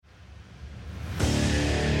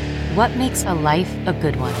What makes a life a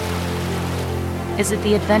good one? Is it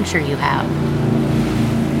the adventure you have?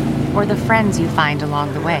 Or the friends you find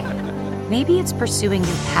along the way? Maybe it's pursuing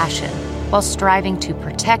your passion while striving to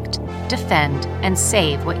protect, defend, and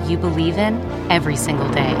save what you believe in every single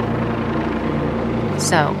day.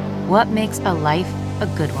 So, what makes a life a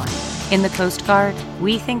good one? In the Coast Guard,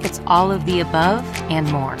 we think it's all of the above and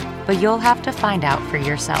more, but you'll have to find out for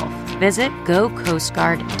yourself. Visit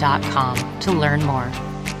gocoastguard.com to learn more.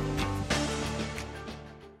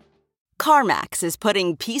 CarMax is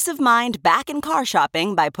putting peace of mind back in car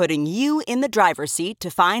shopping by putting you in the driver's seat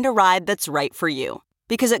to find a ride that's right for you.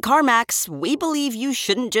 Because at CarMax, we believe you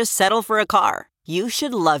shouldn't just settle for a car. You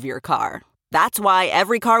should love your car. That's why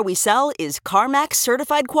every car we sell is CarMax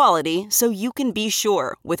certified quality, so you can be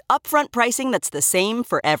sure with upfront pricing that's the same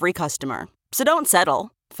for every customer. So don't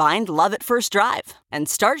settle. Find love at first drive and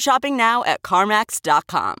start shopping now at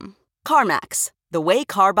CarMax.com. CarMax, the way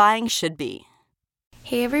car buying should be.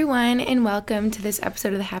 Hey everyone, and welcome to this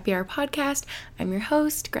episode of the Happy Hour Podcast. I'm your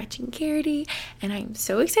host, Gretchen Garrity, and I'm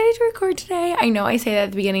so excited to record today. I know I say that at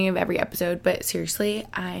the beginning of every episode, but seriously,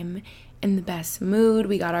 I'm in the best mood.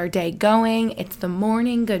 We got our day going. It's the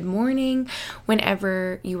morning. Good morning.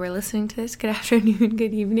 Whenever you are listening to this, good afternoon,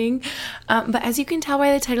 good evening. But as you can tell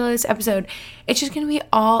by the title of this episode, it's just going to be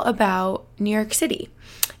all about New York City.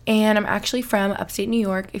 And I'm actually from upstate New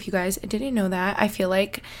York. If you guys didn't know that, I feel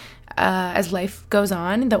like as life goes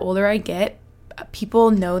on, the older I get, people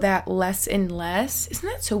know that less and less. Isn't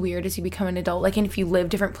that so weird as you become an adult? Like, and if you live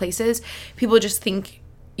different places, people just think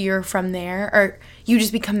you're from there, or you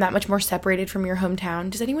just become that much more separated from your hometown.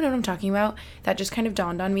 Does anyone know what I'm talking about? That just kind of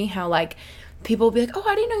dawned on me, how like people will be like, oh,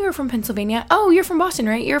 I didn't know you were from Pennsylvania. Oh, you're from Boston,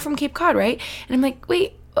 right? You're from Cape Cod, right? And I'm like,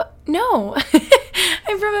 wait, no,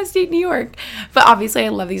 I'm from upstate New York. But obviously I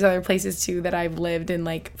love these other places too that I've lived and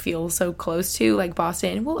like feel so close to. Like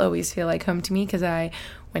Boston will always feel like home to me because I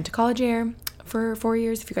went to college there for 4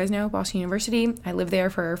 years. If you guys know, Boston University. I lived there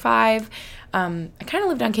for 5. I kind of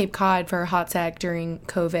lived on Cape Cod for a hot sec during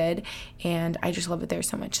COVID, and I just love it there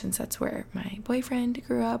so much since that's where my boyfriend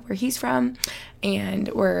grew up, where he's from, and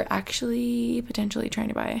we're actually potentially trying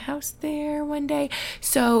to buy a house there one day.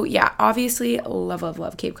 So yeah, obviously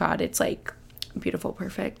love Cape Cod. It's like beautiful,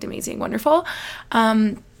 perfect, amazing, wonderful.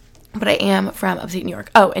 But I am from upstate New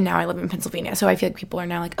York. Oh, and now I live in Pennsylvania. So I feel like people are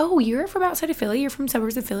now like, oh, you're from outside of Philly. You're from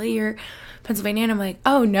suburbs of Philly. You're Pennsylvania. And I'm like,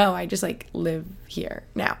 oh, no, I just like live here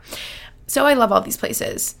now. So I love all these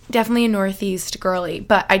places. Definitely a Northeast girly.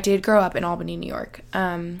 But I did grow up in Albany, New York,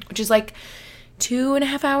 which is like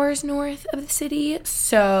 2.5 hours north of the city.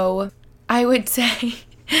 So I would say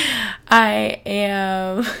I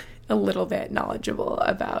am a little bit knowledgeable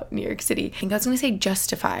about New York City. I think I was going to say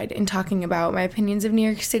justified in talking about my opinions of New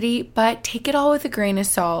York City, but take it all with a grain of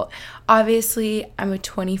salt. Obviously, I'm a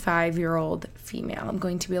 25-year-old female. I'm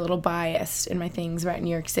going to be a little biased in my things about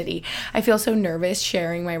New York City. I feel so nervous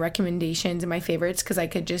sharing my recommendations and my favorites because I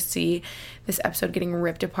could just see this episode getting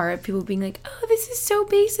ripped apart. People being like, oh, this is so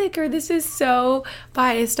basic, or this is so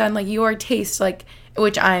biased on like your taste, like,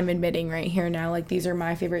 which I'm admitting right here now, like these are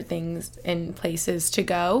my favorite things and places to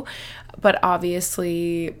go. But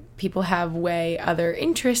obviously people have way other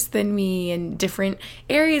interests than me and different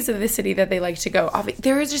areas of the city that they like to go.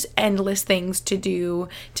 There is just endless things to do,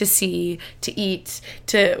 to see, to eat,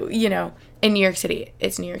 to, you know, in New York City.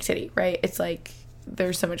 It's New York City, right? It's like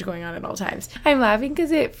there's so much going on at all times. I'm laughing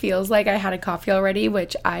because it feels like I had a coffee already,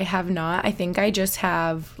 which I have not. I think I just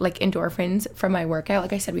have like endorphins from my workout.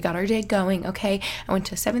 Like I said, we got our day going, okay? I went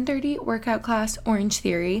to 7:30 workout class, Orange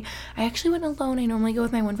Theory. I actually went alone. I normally go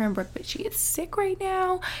with my one friend, Brooke, but she is sick right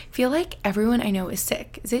now. I feel like everyone I know is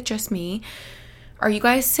sick. Is it just me? Are you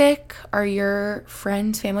guys sick? Are your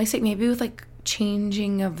friends, family sick? Maybe with like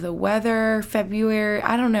changing of the weather, February,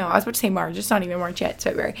 I don't know. I was about to say March. It's not even March yet. It's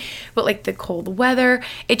February. But like the cold weather,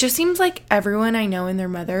 it just seems like everyone I know and their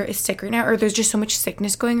mother is sick right now, or there's just so much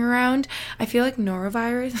sickness going around. I feel like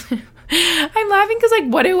norovirus. I'm laughing because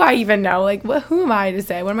like, what do I even know? Like, who am I to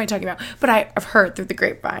say? What am I talking about? But I've heard through the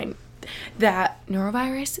grapevine that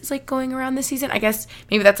norovirus is like going around this season. I guess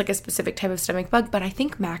maybe that's like a specific type of stomach bug, but I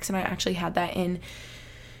think Max and I actually had that in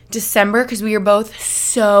December because we were both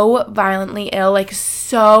so violently ill, like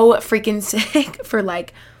so freaking sick for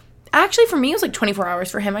like, actually for me it was like 24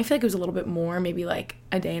 hours. For him I feel like it was a little bit more, maybe like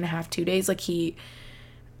a day and a half, 2 days. Like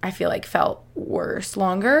I feel like felt worse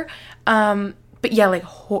longer. But yeah, like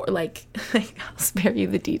I'll spare you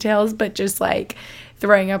the details, but just like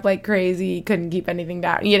throwing up like crazy, couldn't keep anything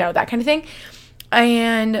down, you know, that kind of thing.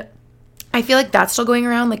 And I feel like that's still going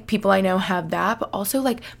around. Like people I know have that, but also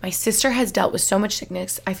like my sister has dealt with so much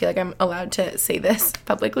sickness. I feel like I'm allowed to say this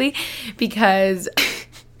publicly because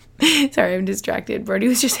Sorry, I'm distracted. Brody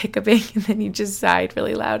was just hiccuping and then he just sighed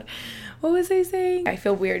really loud. What was I saying? I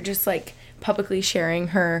feel weird just like publicly sharing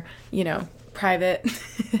her, private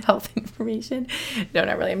health information. No,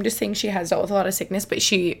 not really. I'm just saying she has dealt with a lot of sickness, but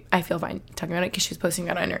I feel fine talking about it because she was posting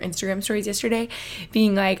that on her Instagram stories yesterday,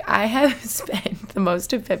 being like, I have spent the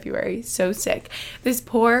most of February so sick. This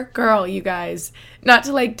poor girl, you guys. Not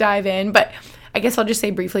to like dive in, but I guess I'll just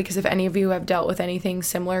say briefly, because if any of you have dealt with anything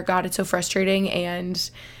similar, God, it's so frustrating,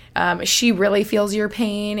 and she really feels your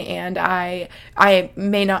pain, and I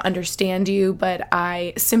may not understand you, but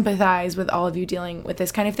I sympathize with all of you dealing with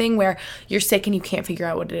this kind of thing where you're sick and you can't figure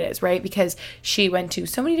out what it is, right? Because she went to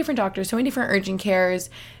so many different doctors, so many different urgent cares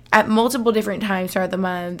at multiple different times throughout the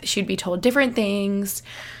month. She'd be told different things.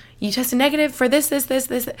 You tested negative for this.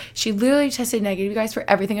 She literally tested negative, you guys, for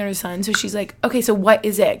everything under the sun. So she's like, okay, so what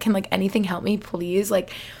is it? Can like anything help me, please?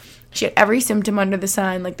 Like, she had every symptom under the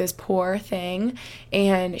sun, like this poor thing.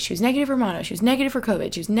 And she was negative for mono. She was negative for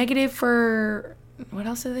COVID. She was negative for, what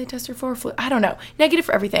else did they test her for? Flu? I don't know. Negative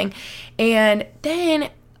for everything. And then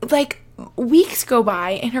like weeks go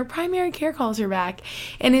by and her primary care calls her back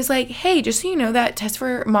and is like, hey, just so you know, that test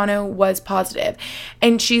for mono was positive.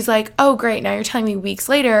 And she's like, oh, great. Now you're telling me weeks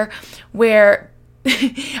later, where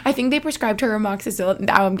I think they prescribed her amoxicillin.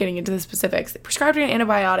 Now I'm getting into the specifics. They prescribed her an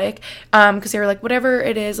antibiotic because they were like, whatever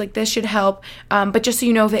it is, like this should help. But just so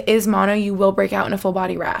you know, if it is mono, you will break out in a full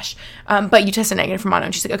body rash. But you tested negative for mono.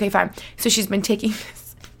 And she's like, okay, fine. So she's been taking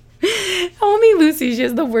this. Only Lucy, she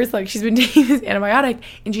has the worst luck. She's been taking this antibiotic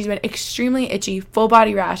and she's been extremely itchy, full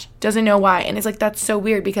body rash, doesn't know why. And it's like, that's so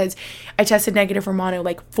weird because I tested negative for mono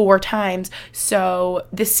like 4 times. So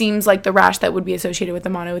this seems like the rash that would be associated with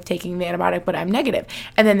the mono with taking the antibiotic, but I'm negative.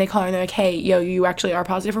 And then they call her and they're like, hey, yo, you actually are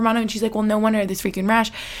positive for mono. And she's like, well, no wonder this freaking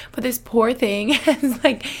rash. But this poor thing has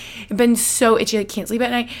like been so itchy, like can't sleep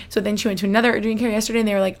at night. So then she went to another urgent care yesterday and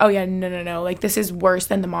they were like, oh yeah, no. Like this is worse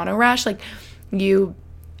than the mono rash. Like you...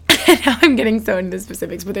 Now I'm getting so into the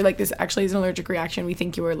specifics, but they're like, this actually is an allergic reaction. We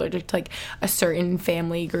think you were allergic to like a certain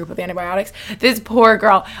family group of antibiotics. This poor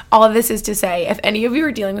girl. All of this is to say, if any of you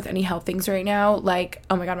are dealing with any health things right now, like,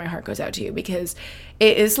 oh my God, my heart goes out to you because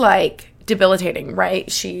it is like debilitating,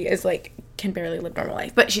 right? She is like, can barely live normal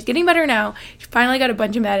life, but she's getting better now. She finally got a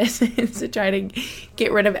bunch of medicines to try to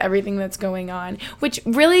get rid of everything that's going on, which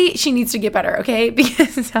really she needs to get better, okay?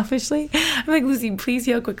 Because selfishly, I'm like, Lucy, please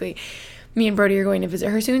heal quickly. Me and Brody are going to visit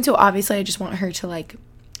her soon, so obviously I just want her to like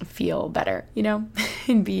feel better,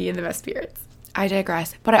 and be in the best spirits. I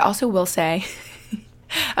digress, but I also will say,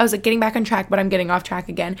 I was like getting back on track, but I'm getting off track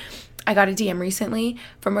again. I got a DM recently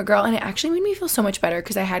from a girl and it actually made me feel so much better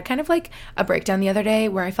because I had kind of like a breakdown the other day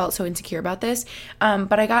where I felt so insecure about this.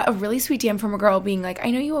 But I got a really sweet DM from a girl being like, I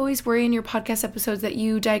know you always worry in your podcast episodes that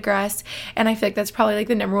you digress. And I feel like that's probably like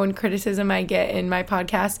the number one criticism I get in my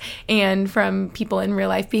podcast and from people in real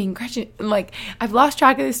life being, Gretchen, like, I've lost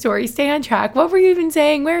track of the story. Stay on track. What were you even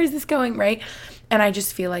saying? Where is this going? Right? And I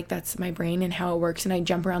just feel like that's my brain and how it works. And I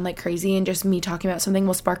jump around like crazy and just me talking about something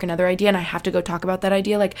will spark another idea. And I have to go talk about that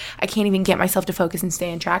idea. Like I can't even get myself to focus and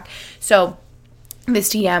stay on track. So this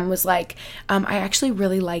DM was like, I actually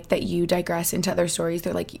really like that you digress into other stories.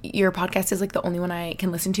 They're like, your podcast is like the only one I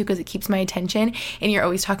can listen to because it keeps my attention. And you're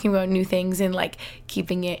always talking about new things and like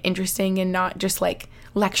keeping it interesting and not just like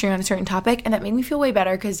lecturing on a certain topic. And that made me feel way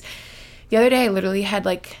better because the other day I literally had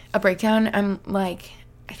like a breakdown. I'm like,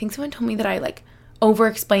 I think someone told me that I like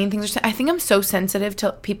over-explain things. I think I'm so sensitive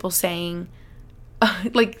to people saying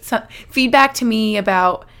feedback to me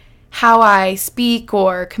about how I speak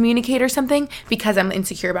or communicate or something because I'm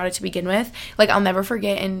insecure about it to begin with. Like I'll never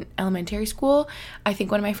forget in elementary school, I think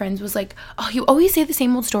one of my friends was like, oh, you always say the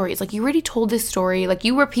same old stories. Like you already told this story. Like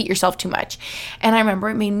you repeat yourself too much. And I remember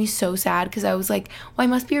it made me so sad because I was like, well, I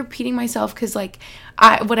must be repeating myself because like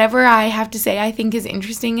whatever I have to say I think is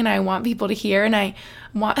interesting and I want people to hear and I'm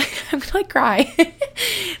gonna like cry.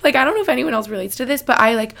 Like I don't know if anyone else relates to this, but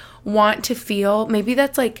I like want to feel, maybe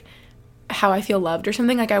that's like how I feel loved or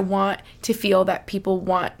something. Like I want to feel that people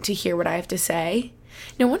want to hear what I have to say.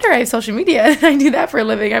 No wonder I have social media. I do that for a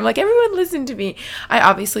living. I'm like, everyone listen to me. I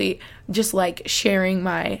obviously just like sharing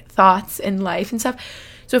my thoughts and life and stuff.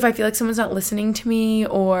 So if I feel like someone's not listening to me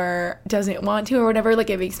or doesn't want to or whatever, like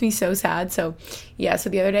it makes me so sad. So yeah, so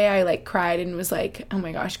the other day I like cried and was like, oh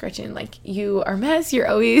my gosh, Gretchen, like you are a mess. You're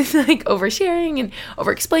always like oversharing and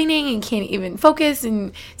over explaining and can't even focus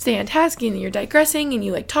and stay on task and you're digressing and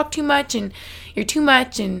you like talk too much and you're too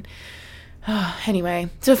much. And Anyway,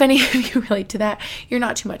 so if any of you relate to that, you're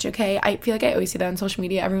not too much, okay? I feel like I always say that on social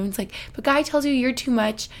media. Everyone's like, but guy tells you you're too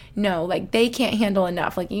much. No, like, they can't handle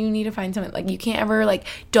enough. Like, you need to find something. Like, you can't ever, like,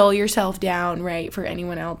 dull yourself down, right, for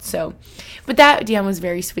anyone else. So, but that DM was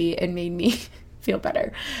very sweet and made me feel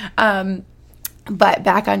better. But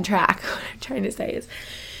back on track, what I'm trying to say is,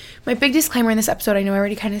 my big disclaimer in this episode, I know I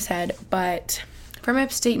already kind of said, but from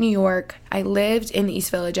upstate New York, I lived in the East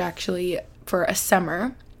Village, actually, for a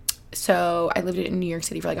summer. So I lived in New York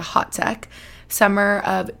City for like a hot sec. Summer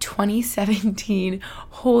of 2017.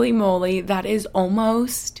 Holy moly, that is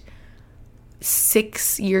almost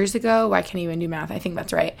 6 years ago. I can't even do math. I think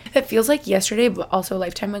that's right. It feels like yesterday, but also a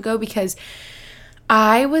lifetime ago, because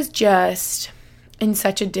I was just in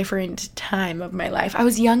such a different time of my life. I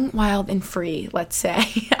was young, wild, and free, let's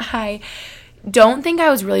say. I don't think I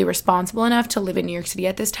was really responsible enough to live in New York City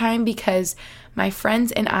at this time, because my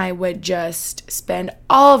friends and I would just spend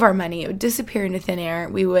all of our money. It would disappear into thin air.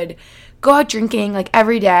 We would go out drinking like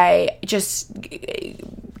every day, just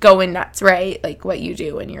going nuts, right? Like what you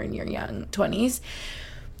do when you're in your young 20s.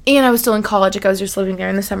 And I was still in college. Like I was just living there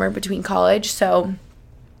in the summer between college. So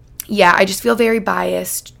yeah, I just feel very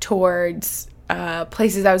biased towards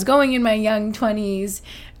places I was going in my young 20s.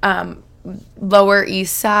 Lower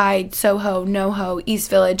East Side, Soho, NoHo, East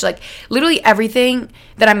Village, like literally everything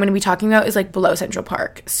that I'm going to be talking about is like below Central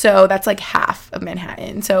Park. So that's like half of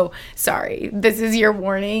Manhattan. So sorry, this is your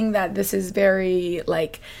warning that this is very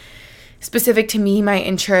like specific to me, my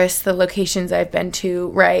interests, the locations I've been to,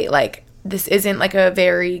 right? Like this isn't like a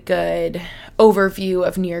very good overview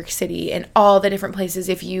of New York City and all the different places.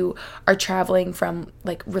 If you are traveling from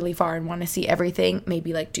like really far and want to see everything,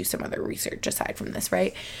 maybe like do some other research aside from this,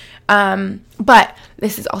 right? But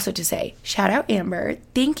this is also to say, shout out Amber.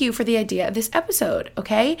 Thank you for the idea of this episode,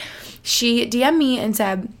 okay? She DM'd me and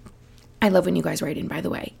said, I love when you guys write in, by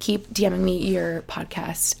the way. Keep DMing me your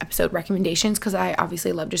podcast episode recommendations, because I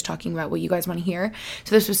obviously love just talking about what you guys want to hear.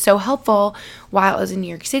 So this was so helpful while I was in New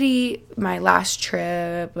York City. My last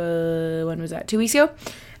trip, when was that? 2 weeks ago?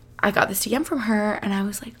 I got this DM from her, and I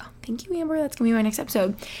was like, oh, thank you, Amber. That's going to be my next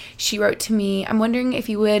episode. She wrote to me, I'm wondering if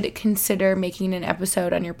you would consider making an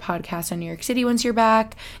episode on your podcast on New York City once you're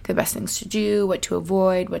back, the best things to do, what to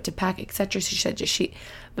avoid, what to pack, etc. So she said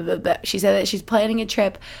that she's planning a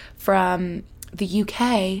trip from the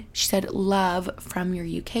UK. She said, love from your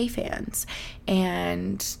UK fans.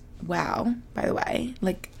 And wow, by the way,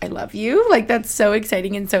 like, I love you. Like, that's so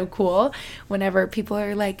exciting and so cool. Whenever people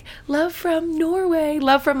are like, love from Norway,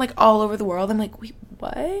 love from like all over the world, I'm like, wait,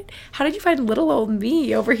 what? How did you find little old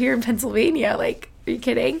me over here in Pennsylvania? Like, are you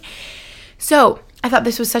kidding? So I thought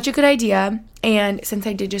this was such a good idea. And since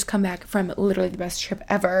I did just come back from literally the best trip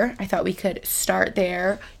ever, I thought we could start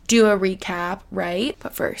there, do a recap, right?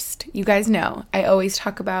 But first, you guys know I always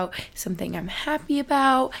talk about something I'm happy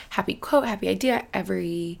about, happy quote, happy idea,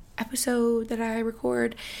 every episode that I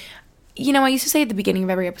record. You know, I used to say at the beginning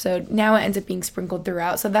of every episode, now it ends up being sprinkled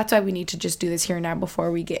throughout. So that's why we need to just do this here now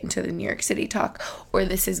before we get into the New York City talk, or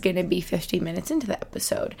this is going to be 15 minutes into the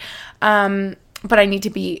episode. But I need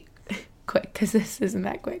to be quick because this isn't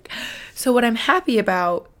that quick. So what I'm happy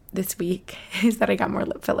about this week is that I got more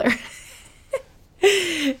lip filler.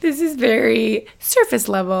 This is very surface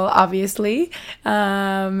level, obviously,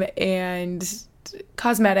 and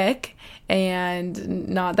cosmetic and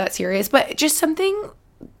not that serious, but just something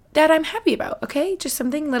that I'm happy about, okay? Just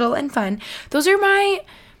something little and fun. Those are my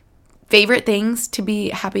favorite things to be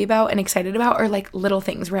happy about and excited about, are like little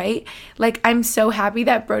things, right? Like, I'm so happy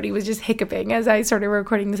that Brody was just hiccuping as I started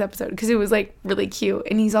recording this episode, because it was like really cute,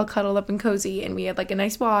 and he's all cuddled up and cozy, and we had like a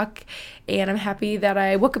nice walk, and I'm happy that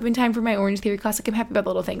I woke up in time for my Orange Theory class. Like, I'm happy about the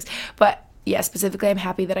little things. But yeah, specifically, I'm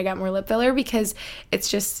happy that I got more lip filler, because it's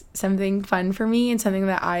just something fun for me and something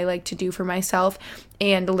that I like to do for myself.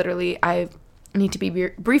 And literally, I need to be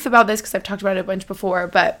brief about this because I've talked about it a bunch before,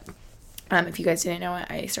 but if you guys didn't know it,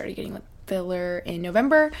 I started getting lip filler in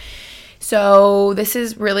November. So this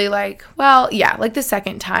is really like, well, yeah, like the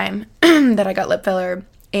second time that I got lip filler.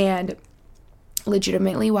 And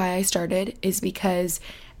legitimately why I started is because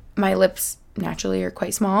my lips naturally are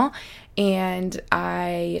quite small, and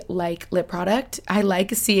I like lip product. I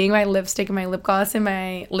like seeing my lipstick and my lip gloss and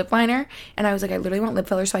my lip liner. And I was like, I literally want lip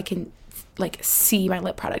filler so I can like see my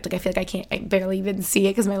lip product. Like, I feel like I barely even see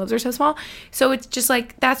it because my lips are so small. So it's just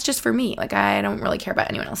like, that's just for me. Like, I don't really care about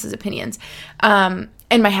anyone else's opinions. And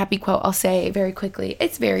my happy quote, I'll say very quickly,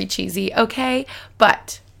 it's very cheesy, okay?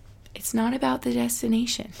 But it's not about the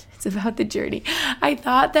destination. It's about the journey. I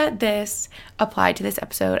thought that this applied to this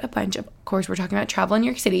episode a bunch. Of course, we're talking about travel in New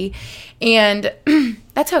York City. And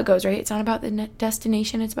that's how it goes, right? It's not about the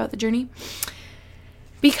destination. It's about the journey.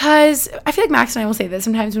 because I feel like Max and I will say this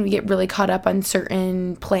sometimes when we get really caught up on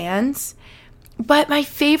certain plans, but my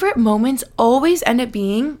favorite moments always end up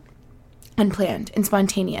being unplanned and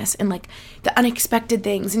spontaneous and like the unexpected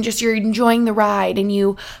things, and just you're enjoying the ride and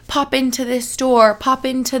you pop into this store, pop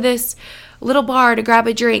into this little bar to grab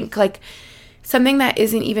a drink, like something that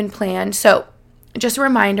isn't even planned. So just a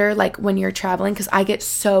reminder, like when you're traveling, because I get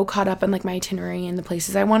so caught up in like my itinerary and the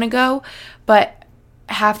places I want to go, but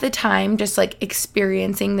half the time just like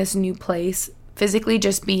experiencing this new place, physically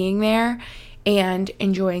just being there and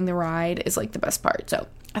enjoying the ride is like the best part. So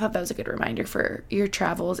I thought that was a good reminder for your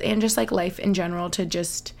travels and just like life in general, to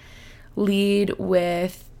just lead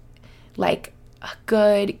with like a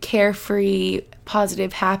good, carefree,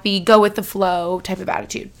 positive, happy, go with the flow type of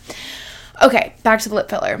attitude. Okay, back to the lip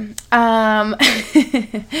filler.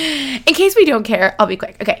 In case we don't care, I'll be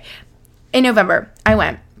quick. Okay, in November,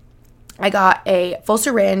 I got a full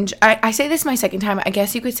syringe. I say this is my second time. I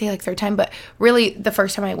guess you could say like third time, but really the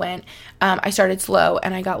first time I went, I started slow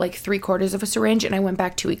and I got like 3/4 of a syringe, and I went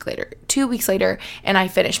back 2 weeks later and I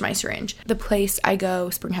finished my syringe. The place I go,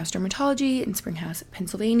 Springhouse Dermatology in Springhouse,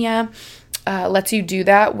 Pennsylvania, lets you do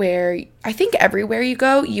that, where I think everywhere you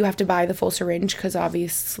go, you have to buy the full syringe, because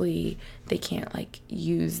obviously they can't like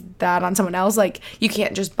use that on someone else. Like you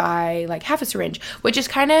can't just buy like half a syringe, which is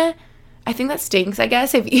kind of, I think that stinks, I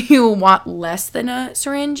guess, if you want less than a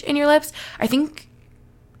syringe in your lips.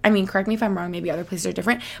 Correct me if I'm wrong, maybe other places are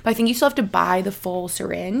different, but I think you still have to buy the full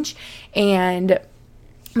syringe and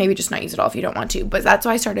maybe just not use it all if you don't want to. But that's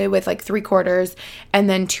why I started with like 3/4, and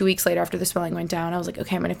then 2 weeks later after the swelling went down, I was like,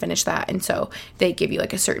 okay, I'm going to finish that. And so they give you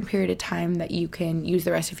like a certain period of time that you can use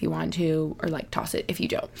the rest if you want to, or like toss it if you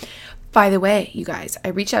don't. By the way, you guys, I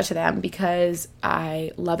reached out to them because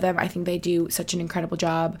I love them. I think they do such an incredible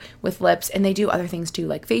job with lips, and they do other things too,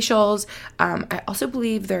 like facials. I also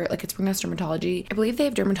believe they're like, it's Springhouse Dermatology. I believe they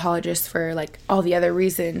have dermatologists for like all the other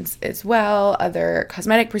reasons as well, other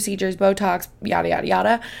cosmetic procedures, Botox, yada, yada,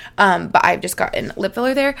 yada. But I've just gotten lip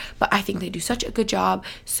filler there, but I think they do such a good job.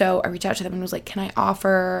 So I reached out to them and was like, can I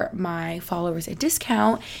offer my followers a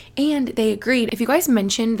discount? And they agreed. If you guys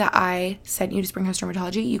mentioned that I sent you to Springhouse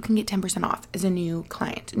Dermatology, you can get 10% off as a new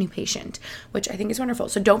client, a new patient, which I think is wonderful.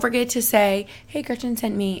 So don't forget to say, hey, Gretchen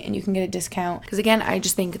sent me, and you can get a discount, because again, I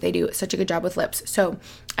just think they do such a good job with lips. So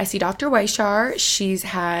I see Dr. Weishar. She's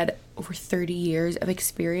had over 30 years of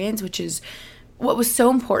experience, which is what was so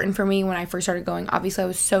important for me when I first started going. Obviously, I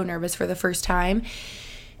was so nervous for the first time,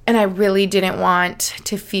 and I really didn't want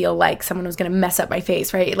to feel like someone was going to mess up my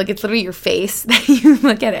face, right? Like it's literally your face that you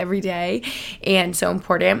look at every day, and so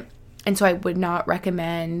important. And so I would not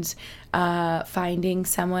recommend finding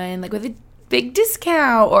someone like with a big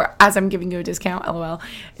discount, or as I'm giving you a discount, LOL.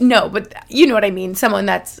 No, but you know what I mean. Someone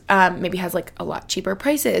that's maybe has like a lot cheaper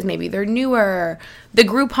prices. Maybe they're newer. The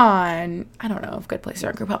Groupon. I don't know if good places are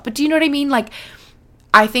on Groupon, but do you know what I mean? Like,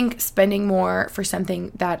 I think spending more for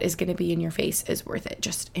something that is going to be in your face is worth it,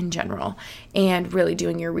 just in general. And really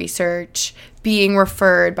doing your research, being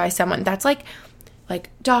referred by someone that's like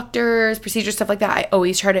doctors, procedures, stuff like that. I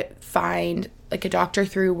always try to find like a doctor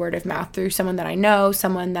through word of mouth, through someone that I know,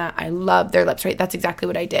 someone that I love their lips, right? That's exactly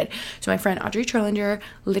what I did. So my friend Audrey Trillinger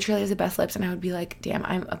literally has the best lips, and I would be like, damn,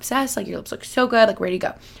 I'm obsessed. Like, your lips look so good. Like, ready to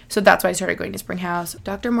go. So that's why I started going to Springhouse.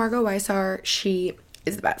 Dr. Margot Weishar, she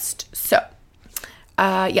is the best. So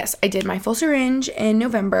yes, I did my full syringe in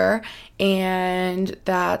November, and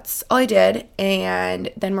that's all I did. And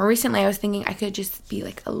then more recently, I was thinking I could just be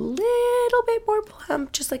like a little bit more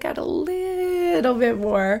plump, just like add a little bit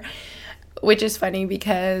more, which is funny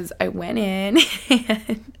because I went in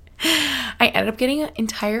and I ended up getting an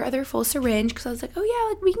entire other full syringe, because I was like, oh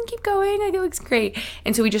yeah, like we can keep going, like it looks great.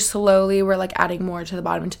 And so we just slowly were like adding more to the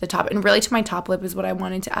bottom and to the top, and really to my top lip is what I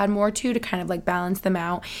wanted to add more to kind of like balance them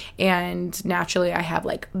out. And naturally I have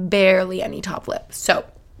like barely any top lip, so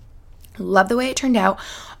love the way it turned out.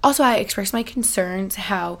 Also, I expressed my concerns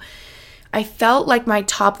how I felt like my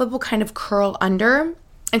top lip will kind of curl under.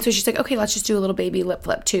 And so she's like, okay, let's just do a little baby lip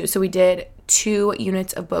flip too. So we did 2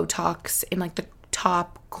 units of Botox in like the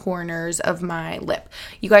top corners of my lip.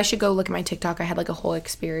 You guys should go look at my TikTok. I had like a whole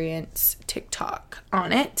experience TikTok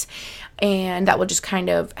on it, and that will just kind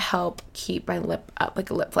of help keep my lip up, like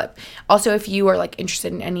a lip flip. Also, if you are like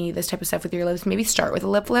interested in any of this type of stuff with your lips, maybe start with a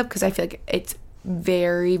lip flip, because I feel like it's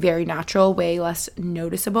very, very natural, way less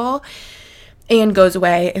noticeable, and goes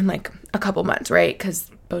away in like a couple months, right? Because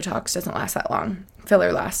Botox doesn't last that long.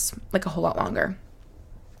 Filler lasts like a whole lot longer.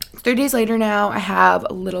 3 days later now, I have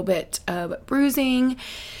a little bit of bruising.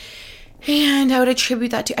 And I would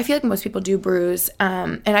attribute that to, I feel like most people do bruise.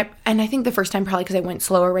 And I think the first time probably because I went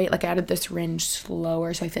slower, right? Like I added the syringe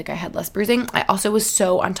slower, so I feel like I had less bruising. I also was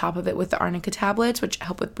so on top of it with the arnica tablets, which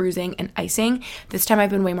help with bruising and icing. This time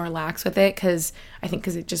I've been way more lax with it because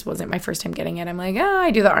it just wasn't my first time getting it. I'm like,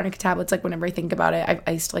 I do the arnica tablets. Like whenever I think about it, I've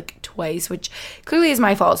iced like twice, which clearly is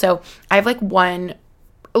my fault. So I have like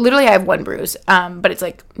I have one bruise, but it's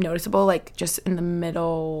like noticeable, like just in the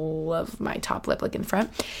middle of my top lip, like in front.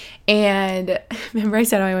 And remember I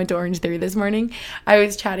said I went to Orange Theory this morning? I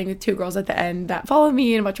was chatting with two girls at the end that follow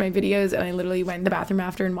me and watch my videos, and I literally went in the bathroom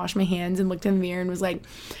after and washed my hands and looked in the mirror and was like,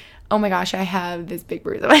 oh my gosh, I have this big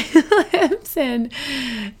bruise on my lips. And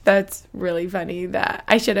that's really funny that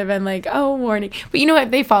I should have been like, oh, warning. But you know what?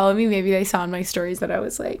 If they follow me, maybe they saw in my stories that I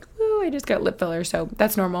was like, I just got lip filler, so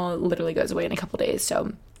that's normal. It literally goes away in a couple days,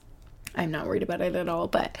 so I'm not worried about it at all.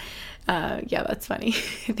 But yeah, that's funny.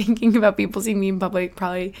 Thinking about people seeing me in public,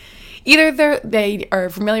 probably either they are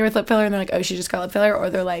familiar with lip filler and they're like, oh, she just got lip filler, or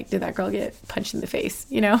they're like, did that girl get punched in the face,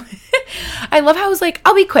 you know? I love how I was like,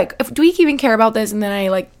 I'll be quick. Do we even care about this? And then I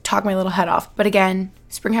like talk my little head off. But again,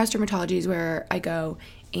 Springhouse Dermatology is where I go.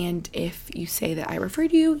 And if you say that I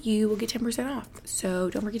referred you, you will get 10% off. So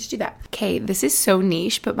don't forget to do that. Okay, this is so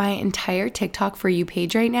niche, but my entire TikTok For You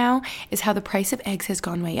page right now is how the price of eggs has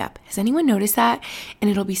gone way up. Has anyone noticed that? And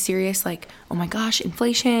it'll be serious like, oh my gosh,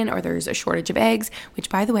 inflation, or there's a shortage of eggs, which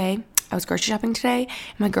by the way, I was grocery shopping today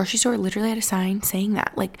and my grocery store literally had a sign saying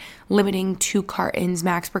that, like limiting 2 cartons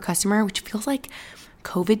max per customer, which feels like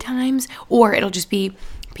COVID times, or it'll just be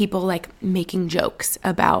people like making jokes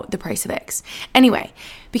about the price of eggs. Anyway,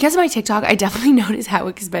 because of my TikTok, I definitely noticed how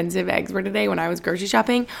expensive eggs were today when I was grocery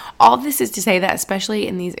shopping. All of this is to say that especially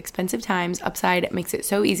in these expensive times, Upside makes it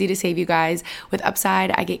so easy to save you guys. With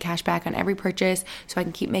Upside, I get cash back on every purchase so I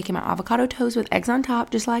can keep making my avocado toast with eggs on top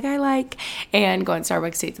just like I like, and go on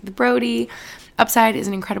Starbucks dates with the Brody. Upside is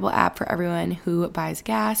an incredible app for everyone who buys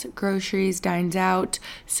gas, groceries, dines out,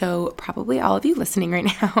 so probably all of you listening right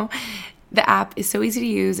now. The app is so easy to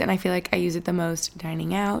use, and I feel like I use it the most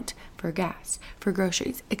dining out, for gas, for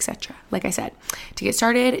groceries, etc. Like I said, to get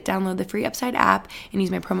started, download the free Upside app and use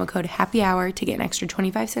my promo code HAPPYHOUR to get an extra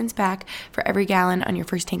 25 cents back for every gallon on your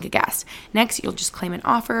first tank of gas. Next, you'll just claim an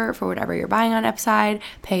offer for whatever you're buying on Upside,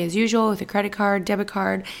 pay as usual with a credit card, debit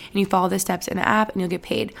card, and you follow the steps in the app and you'll get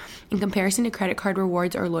paid. In comparison to credit card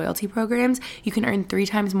rewards or loyalty programs, you can earn 3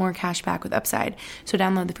 times more cash back with Upside. So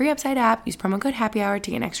download the free Upside app, use promo code HAPPYHOUR to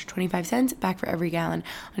get an extra 25 cents back for every gallon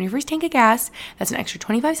on your first tank of gas. That's an extra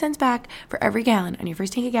 25 cents back for every gallon on your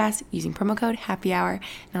first tank of gas using promo code HAPPYHOUR.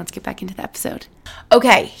 Now let's get back into the episode.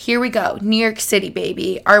 Okay, here we go. New York City,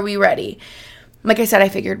 baby. Are we ready? Like I said, I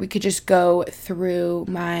figured we could just go through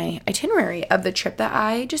my itinerary of the trip that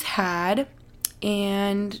I just had.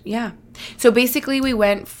 And yeah, so basically we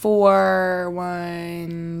went for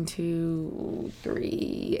 1, 2,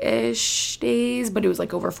 3-ish days, but it was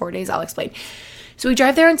like over 4 days. I'll explain. So we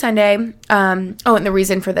drive there on Sunday. And the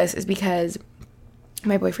reason for this is because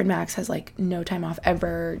my boyfriend Max has like no time off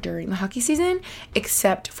ever during the hockey season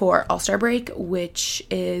except for All-Star break, which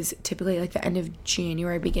is typically like the end of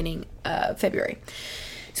January, beginning of February.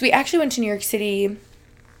 So we actually went to New York City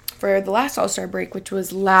for the last All-Star break, which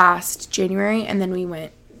was last January, and then we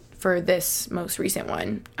went for this most recent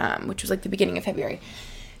one, which was like the beginning of February.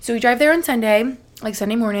 So we drive there on Sunday, like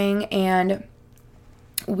Sunday morning, and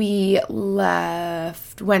we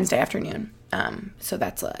left Wednesday afternoon. So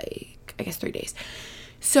that's like, I guess 3 days.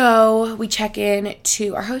 So we check in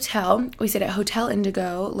to our hotel. We stayed at Hotel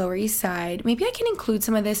Indigo, Lower East Side. Maybe I can include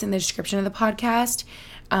some of this in the description of the podcast,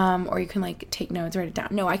 or you can like take notes, write it down.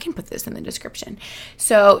 No, I can put this in the description.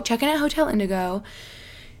 So check in at Hotel Indigo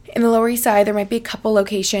in the Lower East Side. There might be a couple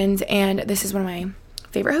locations, and this is one of my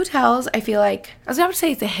favorite hotels. I feel like, I was about to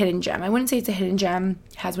say it's a hidden gem. I wouldn't say it's a hidden gem.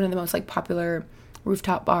 It has one of the most like popular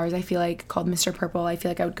rooftop bars, I feel like, called Mr. Purple. I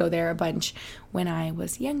feel like I would go there a bunch when I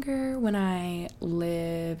was younger, when I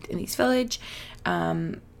lived in East Village,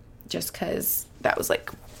 just because that was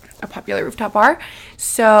like a popular rooftop bar.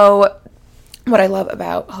 So what I love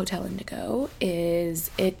about Hotel Indigo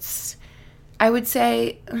is it's, I would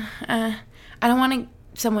say, I don't want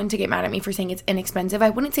someone to get mad at me for saying it's inexpensive.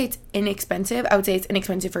 I wouldn't say it's inexpensive. I would say it's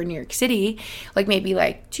inexpensive for New York City, like maybe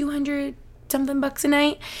like 200 something bucks a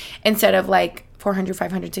night instead of like 400,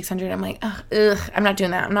 500, 600. I'm like, ugh, I'm not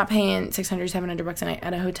doing that. I'm not paying 600, 700 bucks a night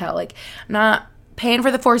at a hotel. Like, I'm not paying for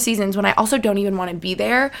the Four Seasons when I also don't even want to be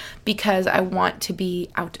there because I want to be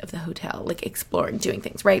out of the hotel, like exploring, doing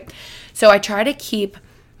things, right? So I try to keep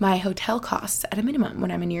my hotel costs at a minimum when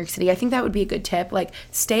I'm in New York City. I think that would be a good tip. Like,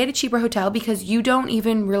 stay at a cheaper hotel because you don't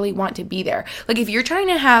even really want to be there. Like, if you're trying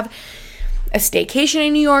to have a staycation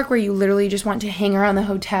in New York where you literally just want to hang around the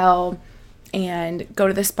hotel and go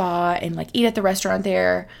to the spa and like eat at the restaurant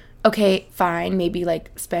there, okay, fine, maybe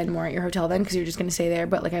like spend more at your hotel then because you're just going to stay there.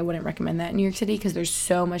 But like I wouldn't recommend that in New York City because there's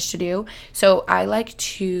so much to do. So I like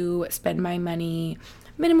to spend my money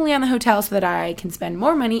minimally on the hotel so that I can spend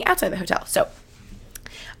more money outside the hotel. So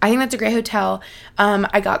I think that's a great hotel.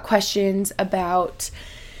 I got questions about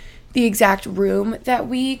the exact room that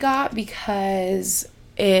we got because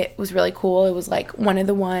it was really cool. It was like one of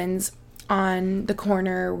the ones on the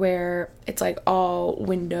corner where it's like all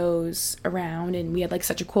windows around, and we had like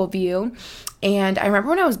such a cool view. And I remember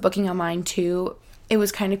when I was booking online too, it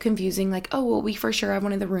was kind of confusing, like, oh, well, we for sure have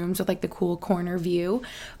one of the rooms with like the cool corner view,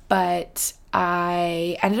 but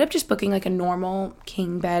I ended up just booking like a normal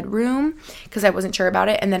king bed room because I wasn't sure about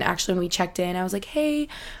it. And then actually when we checked in, I was like, hey,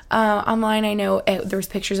 online I know there was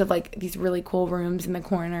pictures of like these really cool rooms in the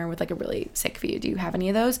corner with like a really sick view. Do you have any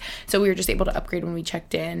of those? So we were just able to upgrade when we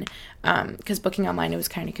checked in because booking online, it was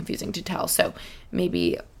kind of confusing to tell. So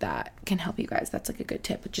maybe that can help you guys. That's like a good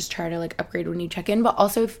tip. Just try to like upgrade when you check in. But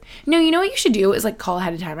also, you know what you should do is like call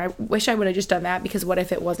ahead of time. I wish I would have just done that because what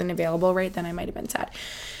if it wasn't available, right? Then I might have been sad.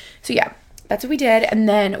 So yeah, that's what we did. And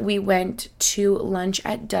then we went to lunch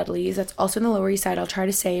at Dudley's. That's also in the Lower East Side. I'll try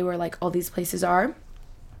to say where like all these places are.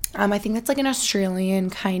 I think that's like an Australian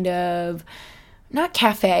kind of, not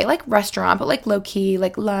cafe, like restaurant, but like low key,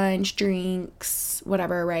 like lunch, drinks,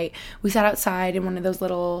 whatever, right? We sat outside in one of those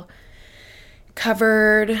little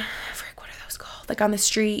covered, what are those called? Like on the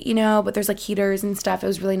street, you know, but there's like heaters and stuff. It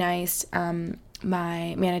was really nice.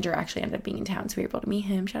 My manager actually ended up being in town, so we were able to meet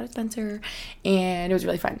him. Shout out Spencer. And it was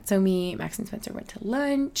really fun. So me, Max, and Spencer went to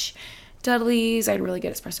lunch. Dudley's. I had a really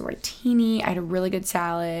good espresso martini. I had a really good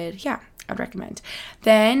salad. Yeah, I would recommend.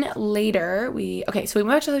 Then later, so we went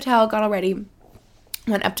back to the hotel, got all ready,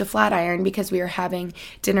 went up to Flatiron because we were having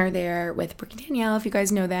dinner there with Brooke and Danielle. If you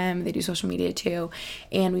guys know them, they do social media too.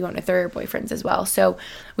 And we went with their boyfriends as well. So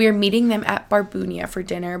we were meeting them at Barbunia for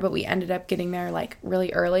dinner, but we ended up getting there like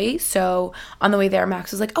really early. So on the way there, Max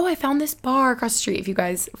was like, oh, I found this bar across the street. If you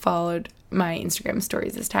guys followed my Instagram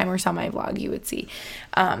stories this time or saw my vlog, you would see.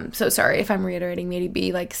 So sorry if I'm reiterating,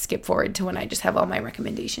 maybe like skip forward to when I just have all my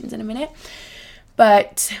recommendations in a minute.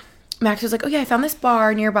 But Max was like, oh yeah, I found this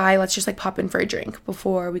bar nearby. Let's just like pop in for a drink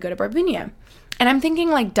before we go to Barbunia. And I'm thinking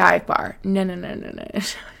like dive bar.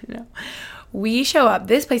 No. We show up.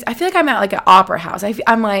 This place, I feel like I'm at like an opera house.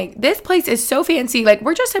 I'm like, this place is so fancy. Like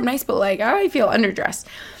we're just so nice, but like I feel underdressed.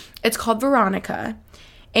 It's called Veronica.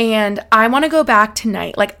 And I want to go back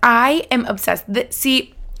tonight. Like I am obsessed.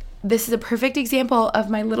 See, this is a perfect example of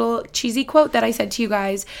my little cheesy quote that I said to you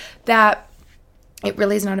guys, that it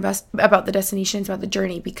really is not about the destination, it's about the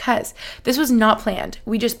journey, because this was not planned.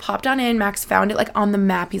 We just popped on in. Max found it like on the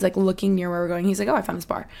map. He's like looking near where we're going. He's like, oh, I found this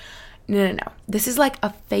bar. No. This is like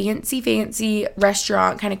a fancy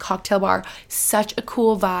restaurant, kind of cocktail bar. Such a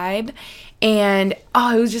cool vibe. And it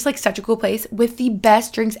was just like such a cool place with the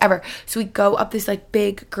best drinks ever. So we go up this like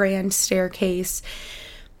big grand staircase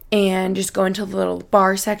and just go into the little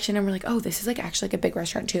bar section, and we're like, oh, this is like actually like a big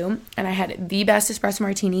restaurant too. And I had the best espresso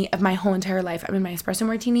martini of my whole entire life. I'm in my espresso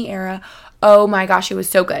martini era. Oh my gosh, it was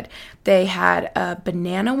so good. They had a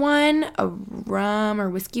banana one, a rum or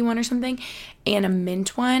whiskey one or something, and a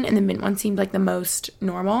mint one. And the mint one seemed like the most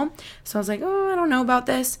normal. So I was like, oh, I don't know about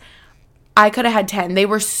this. I could have had 10. They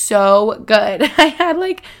were so good. I had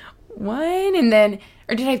like one, and then,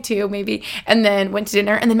 or did I have two maybe? And then went to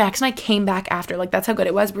dinner, and then Max and I came back after. Like that's how good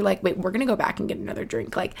it was. We're like, wait, we're gonna go back and get another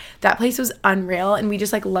drink. Like that place was unreal, and we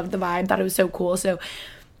just like loved the vibe. Thought it was so cool. So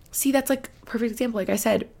see, that's like a perfect example. Like I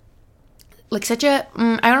said, like such a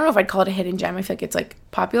I don't know if I'd call it a hidden gem. I feel like it's like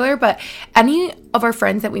popular, but any of our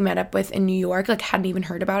friends that we met up with in New York like hadn't even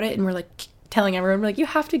heard about it, and we're like telling everyone, we're like, you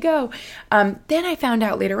have to go. Then I found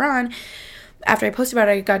out later on, after I posted about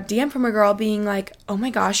it, I got DM from a girl being like, oh my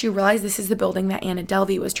gosh, you realize this is the building that Anna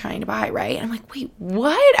Delvey was trying to buy, right? And I'm like, wait,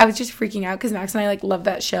 what? I was just freaking out because Max and I like love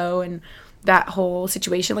that show and that whole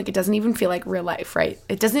situation. Like it doesn't even feel like real life, right?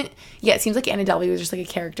 It seems like Anna Delvey was just like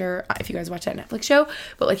a character if you guys watch that Netflix show,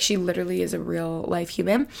 but like she literally is a real life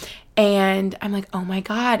human. And I'm like, oh my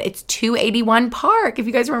God, it's 281 Park. If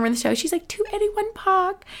you guys remember the show, she's like 281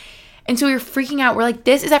 Park. And so we were freaking out. We're like,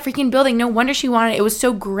 this is that freaking building. No wonder she wanted it. It was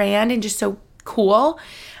so grand and just so cool.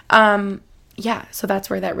 So that's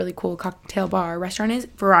where that really cool cocktail bar restaurant is.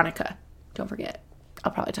 Veronica. Don't forget.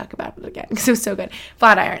 I'll probably talk about it again because it was so good.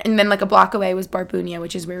 Flatiron. And then like a block away was Barbunia,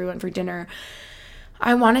 which is where we went for dinner.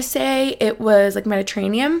 I want to say it was like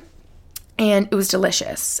Mediterranean, and it was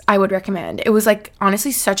delicious. I would recommend. It was like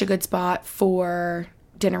honestly such a good spot for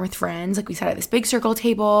dinner with friends. Like we sat at this big circle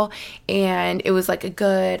table and it was like a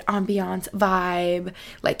good ambiance vibe,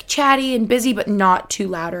 like chatty and busy, but not too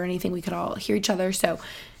loud or anything. We could all hear each other. So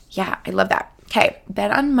yeah, I love that. Okay,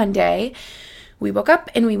 then on Monday, we woke up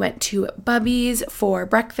and we went to Bubby's for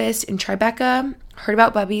breakfast in Tribeca. Heard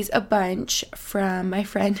about Bubby's a bunch from my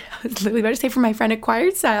friend, I was literally about to say from my friend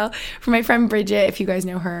Acquired Style, from my friend Bridget, if you guys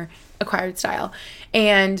know her, Acquired Style.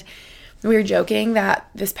 And we were joking that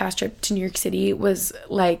this past trip to New York City was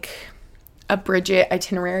like a Bridget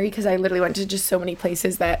itinerary because I literally went to just so many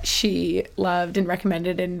places that she loved and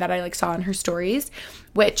recommended and that I like saw in her stories,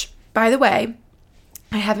 which, by the way,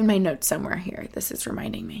 I have in my notes somewhere here. This is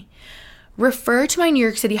reminding me. Refer to my New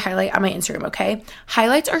York City highlight on my Instagram, okay?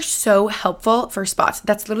 Highlights are so helpful for spots.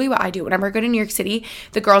 That's literally what I do. Whenever I go to New York City,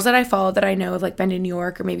 the girls that I follow that I know have like been to New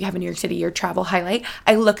York or maybe have a New York City or travel highlight,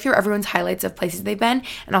 I look through everyone's highlights of places they've been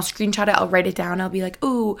and I'll screenshot it, I'll write it down. I'll be like,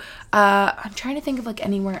 ooh, I'm trying to think of like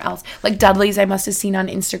anywhere else. Like Dudley's I must have seen on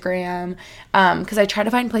Instagram because I try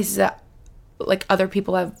to find places that like other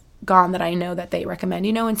people have gone that I know that they recommend,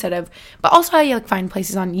 you know, instead of, but also I like find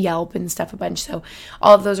places on Yelp and stuff a bunch. So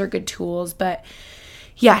all of those are good tools, but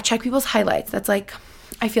yeah, check people's highlights. That's like,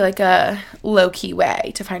 I feel like a low-key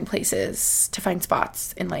way to find places, to find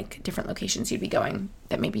spots in like different locations you'd be going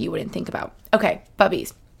that maybe you wouldn't think about. Okay,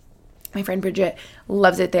 Bubby's. My friend Bridget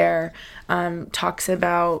loves it there, talks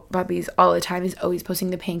about Bubby's all the time, is always posting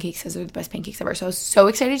the pancakes, says they're the best pancakes ever. So I was so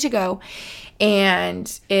excited to go,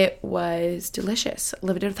 and it was delicious.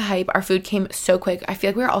 Lived it with the hype. Our food came so quick. I feel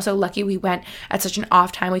like we were also lucky we went at such an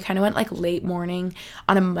off time. We kind of went like late morning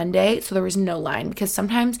on a Monday, so there was no line, because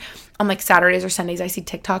sometimes on like Saturdays or Sundays I see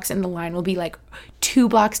TikToks and the line will be like 2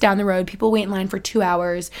 blocks down the road. People wait in line for 2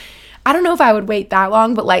 hours. I don't know if I would wait that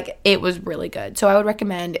long, but like it was really good. So I would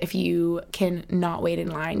recommend if you can not wait in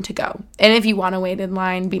line to go. And if you want to wait in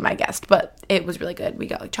line, be my guest. But it was really good. We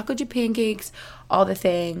got like chocolate chip pancakes, all the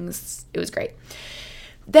things. It was great.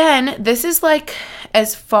 Then this is like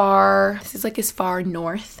as far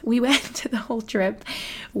north we went to the whole trip.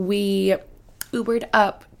 We Ubered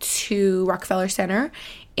up to Rockefeller Center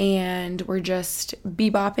and we're just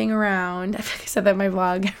bebopping around. I think I said that in my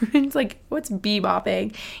vlog. Everyone's like, what's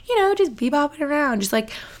bebopping? You know, just bebopping around, just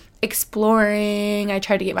like exploring. I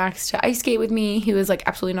tried to get Max to ice skate with me. He was like,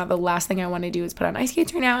 absolutely not. The last thing I want to do is put on ice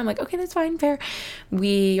skates right now. I'm like, okay, that's fine, fair.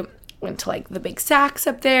 We went to like the big Saks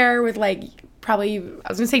up there with like probably, I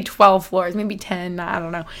was gonna say 12 floors, maybe 10, I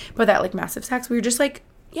don't know. But that like massive Saks, we were just like,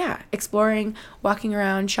 yeah, exploring, walking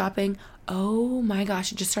around, shopping. Oh my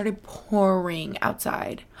gosh, it just started pouring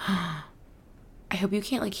outside. I hope you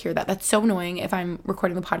can't like hear that. That's so annoying if I'm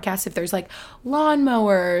recording the podcast, if there's like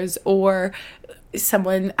lawnmowers or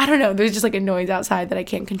someone, I don't know, there's just like a noise outside that I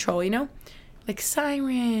can't control, you know? Like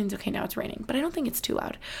sirens. Okay, now it's raining, but I don't think it's too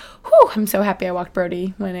loud. Whew, I'm so happy I walked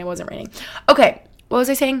Brody when it wasn't raining. Okay, what was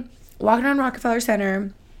I saying? Walking around Rockefeller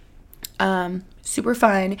Center. Super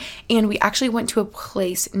fun. And we actually went to a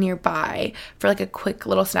place nearby for like a quick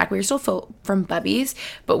little snack. We were still full from Bubby's,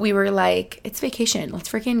 but we were like, it's vacation. Let's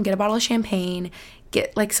freaking get a bottle of champagne,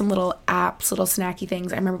 get like some little apps, little snacky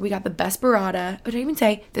things. I remember we got the best burrata. What did I even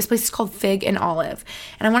say? This place is called Fig and Olive.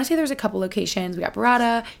 And I want to say there's a couple locations. We got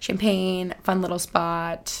burrata, champagne, fun little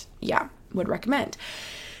spot. Yeah, would recommend.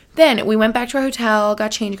 Then we went back to our hotel,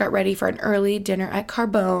 got changed, got ready for an early dinner at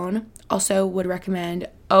Carbone. Also would recommend.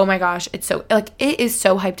 Oh my gosh, it's so, like, it is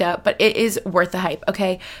so hyped up, but it is worth the hype,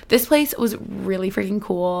 okay? This place was really freaking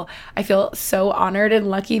cool. I feel so honored and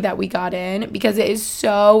lucky that we got in because it is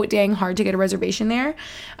so dang hard to get a reservation there.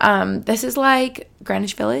 This is like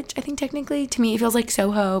Greenwich Village, I think technically. To me, it feels like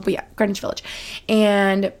Soho, but yeah, Greenwich Village.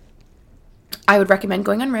 And I would recommend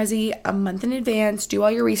going on Resy a month in advance. Do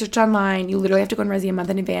all your research online. You literally have to go on Resy a month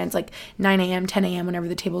in advance, like 9 a.m., 10 a.m., whenever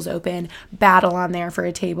the table's open. Battle on there for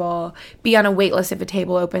a table. Be on a wait list if a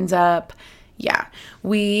table opens up. Yeah,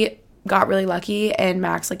 we got really lucky, and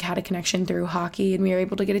Max like had a connection through hockey, and we were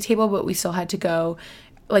able to get a table, but we still had to go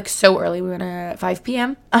like so early. We went at 5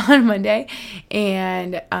 p.m. on Monday,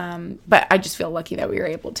 and but I just feel lucky that we were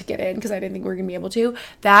able to get in because I didn't think we were gonna be able to.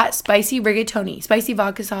 That spicy rigatoni, spicy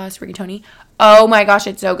vodka sauce rigatoni, oh my gosh,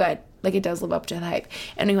 it's so good. Like, it does live up to the hype.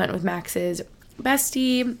 And we went with Max's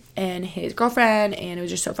bestie and his girlfriend, and it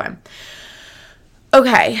was just so fun.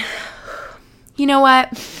 Okay, you know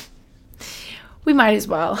what, we might as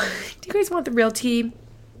well. Do you guys want the real tea?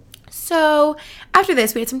 So after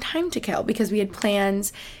this, we had some time to kill because we had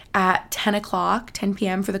plans at 10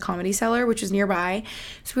 p.m. for the Comedy Cellar, which was nearby.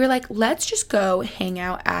 So we were like, let's just go hang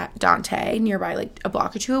out at Dante, nearby, like a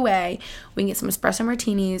block or two away. We can get some espresso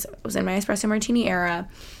martinis. I was in my espresso martini era,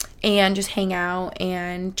 and just hang out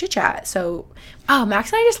and chit chat. So,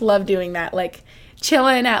 Max and I just love doing that. Like,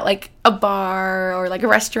 chilling at like a bar or like a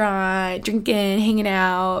restaurant, drinking, hanging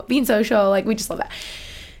out, being social. Like, we just love that.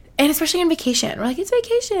 And especially on vacation, we're like, it's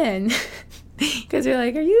vacation. Because you're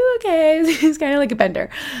like, are you okay? It's kind of like a bender.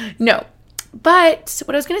 No. But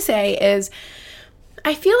what I was going to say is,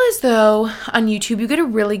 I feel as though on YouTube you get a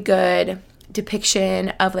really good depiction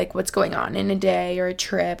of like what's going on in a day or a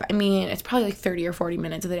trip. I mean, it's probably like 30 or 40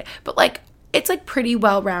 minutes of the day, but like it's like pretty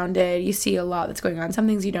well-rounded. You see a lot that's going on. Some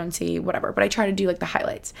things you don't see, whatever. But I try to do like the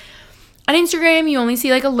highlights. On Instagram, you only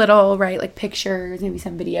see like a little, right? Like pictures, maybe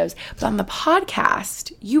some videos. But on the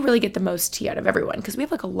podcast, you really get the most tea out of everyone because we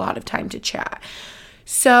have like a lot of time to chat.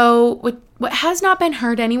 So what has not been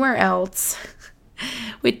heard anywhere else,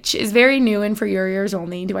 which is very new and for your ears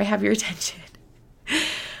only. Do I have your attention?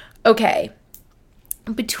 Okay.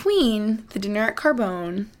 Between the dinner at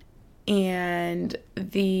Carbone and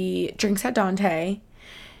the drinks at Dante,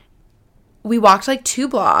 we walked like 2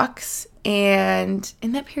 blocks, and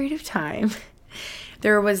in that period of time,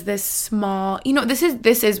 there was this small,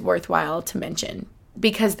 this is worthwhile to mention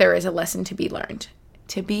because there is a lesson to be learned.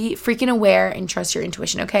 To be freaking aware and trust your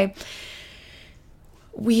intuition, okay?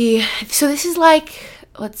 So this is like,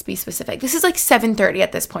 let's be specific. This is like 7:30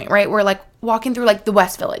 at this point, right? We're like walking through like the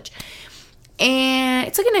West Village. And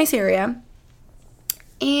it's like a nice area.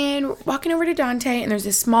 And we're walking over to Dante, and there's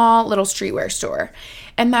this small little streetwear store.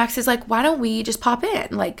 And Max is like, why don't we just pop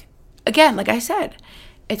in? Like, again, like I said,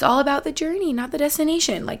 it's all about the journey, not the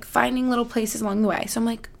destination. Like finding little places along the way. So I'm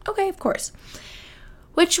like, okay, of course.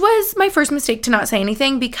 Which was my first mistake to not say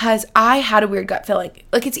anything because I had a weird gut feeling.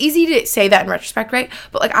 Like, it's easy to say that in retrospect, right?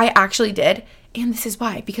 But like I actually did. And this is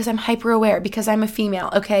why. Because I'm hyper aware. Because I'm a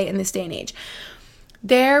female, okay, in this day and age.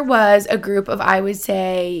 There was a group of, I would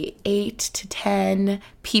say, 8 to 10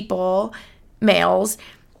 people, males,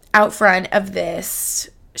 out front of this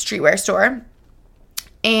streetwear store.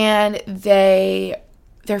 And their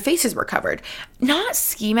faces were covered. Not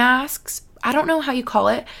ski masks. I don't know how you call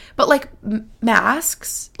it. But like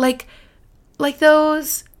masks. Like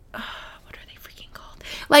those... what are they freaking called?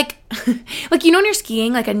 Like when you're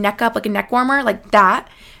skiing, like a neck up, like a neck warmer, like that.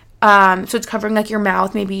 So it's covering like your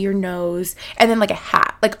mouth, maybe your nose, and then like a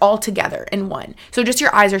hat, like all together in one. So just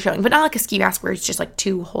your eyes are showing, but not like a ski mask where it's just like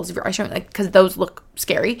 2 holes of your eyes showing, like, because those look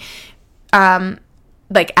scary.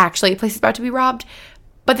 Like actually a place is about to be robbed,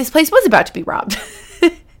 but this place was about to be robbed,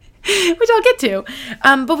 which I'll get to.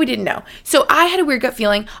 But we didn't know. So I had a weird gut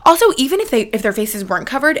feeling. Also, even if their faces weren't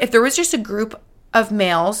covered, if there was just a group of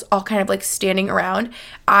males all kind of like standing around,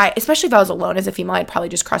 especially if I was alone as a female, I'd probably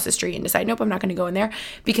just cross the street and decide, nope, I'm not going to go in there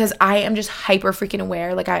because I am just hyper freaking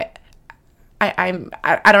aware. Like I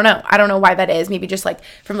don't know. I don't know why that is. Maybe just like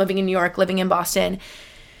from living in New York, living in Boston.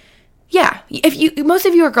 Yeah. Most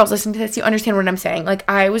of you are girls listening to this, you understand what I'm saying. Like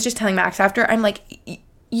I was just telling Max after, I'm like,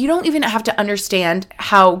 you don't even have to understand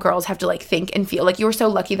how girls have to like think and feel. Like you were so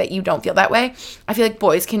lucky that you don't feel that way. I feel like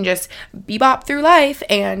boys can just bebop through life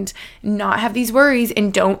and not have these worries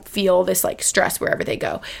and don't feel this like stress wherever they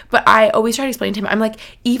go. But I always try to explain to him, I'm like,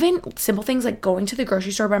 even simple things like going to the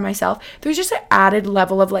grocery store by myself, there's just an added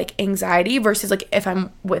level of like anxiety versus like if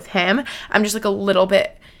I'm with him, I'm just like a little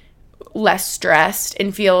bit less stressed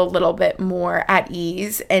and feel a little bit more at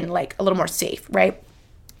ease and like a little more safe, right?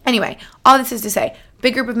 Anyway, all this is to say,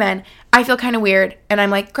 big group of men, I feel kind of weird, and I'm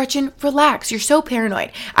like, Gretchen, relax, you're so paranoid.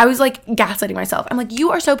 I was like gaslighting myself. I'm like, you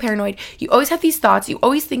are so paranoid. You always have these thoughts. You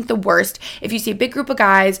always think the worst. If you see a big group of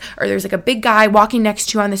guys, or there's like a big guy walking next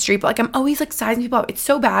to you on the street, but like I'm always like sizing people up. It's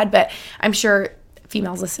so bad, but I'm sure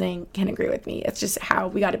females listening can agree with me. It's just how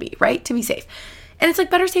we gotta be, right? To be safe. And it's like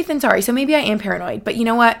better safe than sorry. So maybe I am paranoid, but you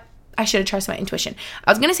know what? I should have trusted my intuition.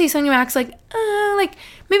 I was going to say something to Max like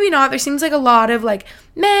maybe not. There seems like a lot of like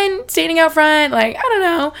men standing out front. Like, I don't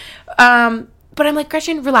know. But I'm like,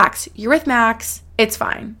 Gretchen, relax. You're with Max. It's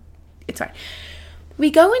fine. It's fine.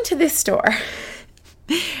 We go into this store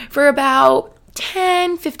for about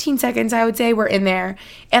 10, 15 seconds, I would say. We're in there.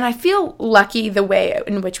 And I feel lucky the way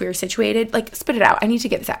in which we were situated. Like, spit it out. I need to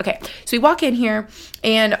get this out. Okay. So we walk in here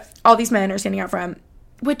and all these men are standing out front,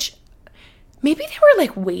 which... maybe they were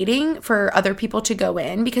like waiting for other people to go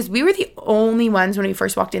in because we were the only ones when we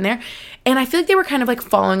first walked in there. And I feel like they were kind of like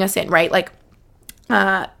following us in, right? Like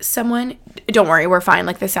someone, don't worry, we're fine.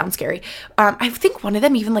 Like this sounds scary. I think one of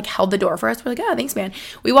them even like held the door for us. We're like, oh, thanks, man.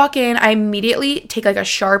 We walk in. I immediately take like a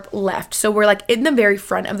sharp left. So we're like in the very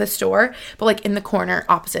front of the store, but like in the corner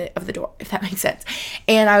opposite of the door, if that makes sense.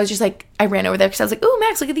 And I was just like, I ran over there because I was like, oh,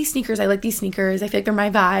 Max, look at these sneakers. I like these sneakers. I feel like they're my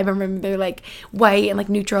vibe. I remember they're like white and like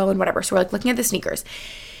neutral and whatever. So we're like looking at the sneakers.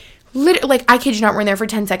 Literally, like, I kid you not, we're in there for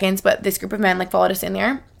 10 seconds, but this group of men like followed us in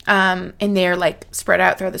there. And they're like spread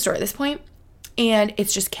out throughout the store at this point. and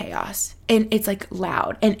it's just chaos and it's like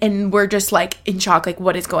loud and we're just like in shock, like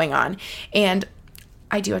what is going on? And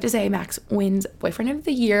I do have to say Max wins Boyfriend of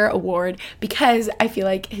the Year award because I feel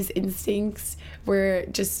like his instincts were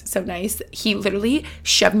just so nice. He literally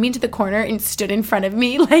shoved me into the corner and stood in front of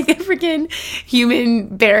me like a freaking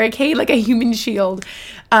human barricade, like a human shield,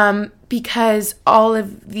 because all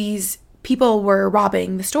of these people were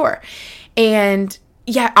robbing the store. And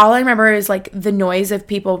yeah, all I remember is like the noise of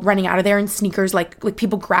people running out of there in sneakers, like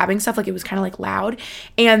people grabbing stuff, like it was kind of like loud.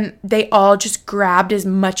 And they all just grabbed as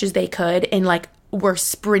much as they could and like were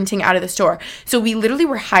sprinting out of the store. So we literally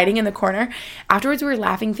were hiding in the corner. Afterwards, we were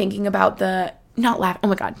laughing, thinking about oh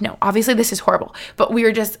my God, no, obviously this is horrible. But we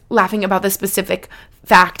were just laughing about the specific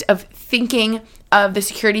fact of thinking of the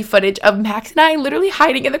security footage of Max and I literally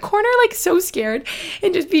hiding in the corner, like so scared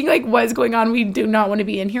and just being like, what is going on? We do not want to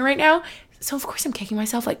be in here right now. So of course I'm kicking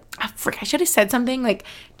myself like, I should have said something, like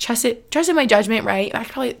trusted my judgment, right? I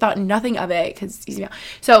probably thought nothing of it because he's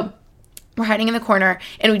so we're hiding in the corner,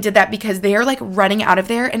 and we did that because they are like running out of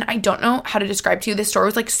there, and I don't know how to describe to you. This store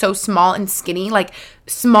was like so small and skinny, like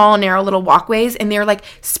small, narrow little walkways, and they're like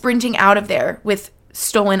sprinting out of there with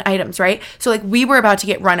stolen items, right? So like we were about to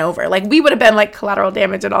get run over. Like we would have been like collateral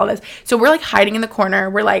damage and all this. So we're like hiding in the corner.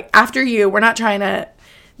 We're like, after you. We're not trying to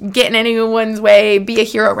get in anyone's way, be a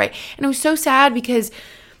hero, right? And it was so sad because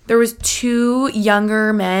there was 2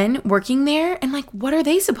 younger men working there, and like, what are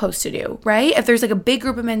they supposed to do, right? If there's like a big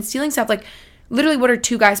group of men stealing stuff, like literally what are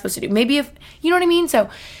 2 guys supposed to do? Maybe if, you know what I mean? So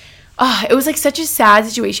it was like such a sad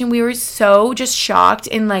situation. We were so just shocked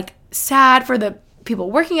and like sad for the people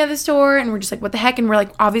working at the store, and we're just like, what the heck? And we're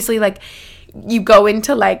like, obviously like you go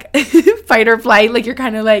into like fight or flight, like you're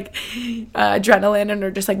kind of like adrenaline and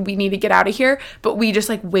are just like, we need to get out of here. But we just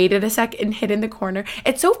like waited a sec and hid in the corner.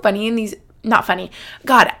 It's so funny in these, not funny,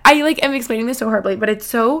 God, I like am explaining this so horribly, but it's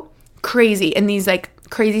so crazy in these like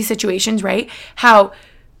crazy situations, right? How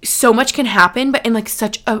so much can happen, but in like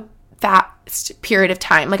such a fast period of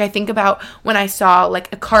time. Like I think about when I saw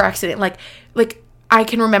like a car accident, like I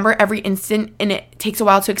can remember every instant, and it takes a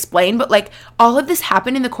while to explain, but like all of this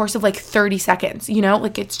happened in the course of like 30 seconds, you know,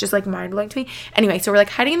 like it's just like mind-blowing to me. Anyway, so we're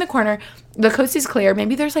like hiding in the corner. The coast is clear.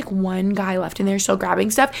 Maybe there's like one guy left in there still grabbing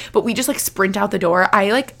stuff, but we just like sprint out the door.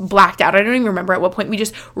 I like blacked out. I don't even remember at what point we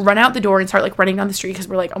just run out the door and start like running down the street because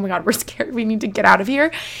we're like, oh my God, we're scared. We need to get out of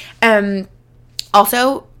here.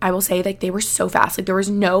 Also, I will say, like, they were so fast. Like, there was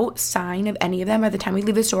no sign of any of them by the time we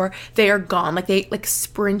leave the store. They are gone. Like, they like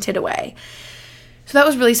sprinted away. So that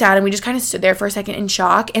was really sad, and we just kind of stood there for a second in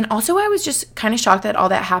shock. And also, I was just kind of shocked that all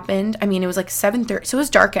that happened. I mean, it was like 7:30, so it was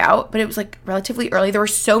dark out, but it was like relatively early. There were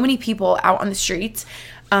so many people out on the streets,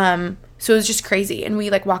 so it was just crazy. And we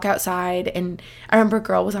like walk outside, and I remember a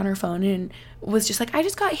girl was on her phone and was just like, I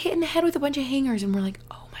just got hit in the head with a bunch of hangers. And we're like,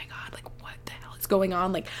 oh my God, like what the hell is going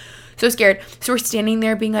on? Like so scared. So we're standing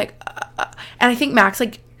there being like, and I think Max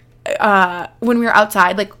like, when we were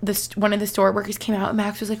outside, like one of the store workers came out, and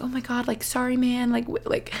Max was like, oh my God, like sorry man, like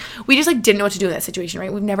we just like didn't know what to do in that situation,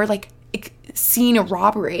 right? We've never like seen a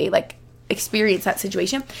robbery, like experienced that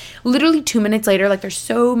situation. Literally 2 minutes later, like there's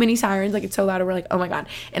so many sirens, like it's so loud, and we're like, oh my God,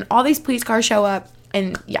 and all these police cars show up,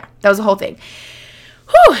 and yeah, that was the whole thing.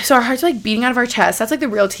 Whew, so our hearts are like beating out of our chests. That's like the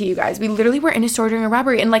real tea, you guys. We literally were in a store during a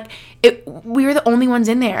robbery, and like we were the only ones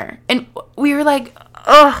in there, and we were like,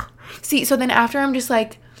 ugh. See, so then after, I'm just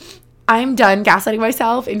like, I'm done gaslighting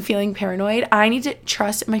myself and feeling paranoid. I need to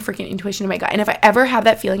trust my freaking intuition and my gut. And if I ever have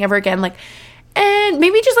that feeling ever again, like, and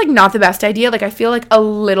maybe just like not the best idea, like I feel like a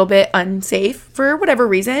little bit unsafe for whatever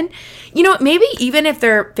reason, you know, maybe even if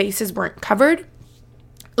their faces weren't covered,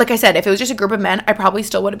 like I said, if it was just a group of men, I probably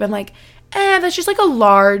still would have been like, that's just like a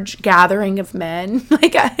large gathering of men.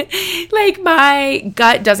 like my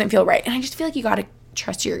gut doesn't feel right. And I just feel like you got to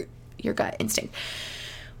trust your gut instinct.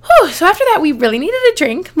 Whew, so after that, we really needed a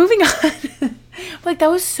drink. Moving on. Like, that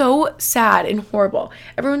was so sad and horrible.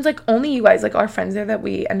 Everyone's like, only you guys, like our friends there that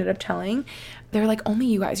we ended up telling, they're like, only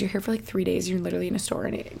you guys. You're here for like 3 days. You're literally in a store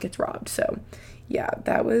and it gets robbed. So, yeah,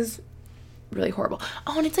 that was really horrible.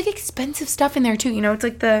 Oh, and it's like expensive stuff in there too. You know, it's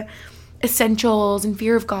like the essentials and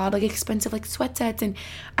fear of God, like expensive like sweat sets. And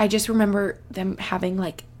I just remember them having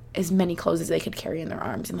like as many clothes as they could carry in their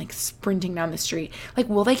arms and like sprinting down the street. Like,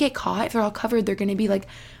 will they get caught? If they're all covered, they're gonna be like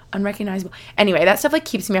unrecognizable. Anyway, that stuff like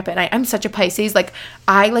keeps me up at night. I'm such a Pisces. Like,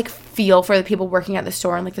 I like feel for the people working at the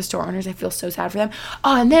store and like the store owners. I feel so sad for them.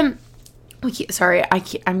 Oh, and then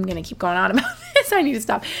I'm gonna keep going on about this. I need to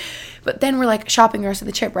stop. But then we're like shopping the rest of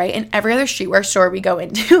the trip, right? And every other streetwear store we go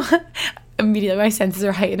into, immediately my senses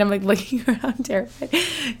are heightened. I'm like looking around terrified.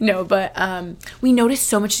 No, but we noticed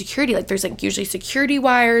so much security. Like there's like usually security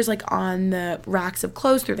wires like on the racks of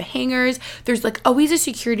clothes through the hangers. There's like always a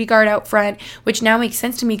security guard out front, which now makes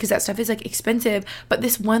sense to me because that stuff is like expensive. But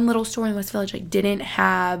this one little store in West Village like didn't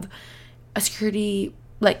have a security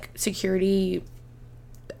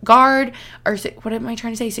guard, or what am I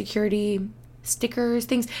trying to say? Security stickers,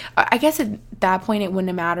 things. I guess at that point it wouldn't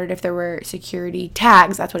have mattered if there were security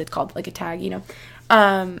tags. That's what it's called, like a tag, you know.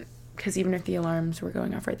 Because even if the alarms were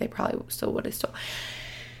going off, right, they probably still would have still.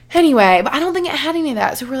 Anyway, but I don't think it had any of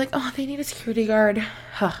that. So we're like, oh, they need a security guard.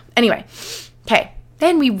 Anyway, okay.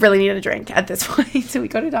 Then we really need a drink at this point. So we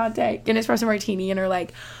go to Dante, get an espresso martini, and are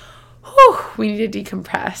like, whew, we need to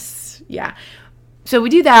decompress. Yeah. So we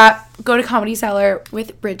do that, go to Comedy Cellar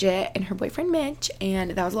with Bridget and her boyfriend Mitch,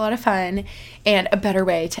 and that was a lot of fun and a better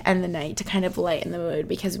way to end the night to kind of lighten the mood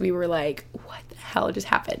because we were like, what the hell just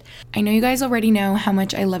happened? I know you guys already know how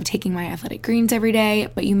much I love taking my Athletic Greens every day,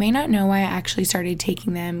 but you may not know why I actually started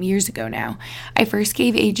taking them years ago now. I first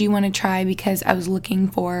gave AG1 a try because I was looking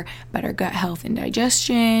for better gut health and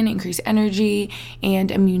digestion, increased energy,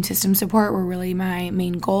 and immune system support were really my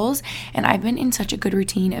main goals, and I've been in such a good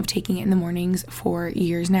routine of taking it in the mornings for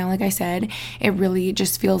years now. Like I said, it really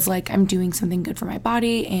just feels like I'm doing something good for my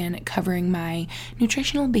body and covering my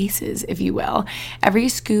nutritional bases, if you will. Every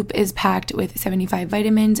scoop is packed with 75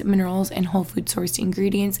 vitamins, minerals, and whole food sourced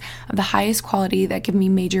ingredients of the highest quality that give me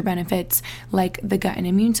major benefits like the gut and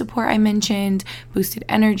immune support I mentioned, boosted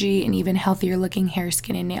energy, and even healthier looking hair,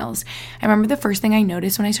 skin, and nails. I remember the first thing I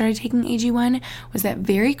noticed when I started taking AG1 was that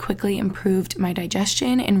very quickly improved my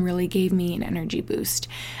digestion and really gave me an energy boost.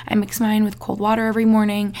 I mix mine with cold water every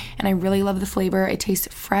morning, and I really love the flavor. It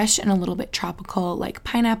tastes fresh and a little bit tropical, like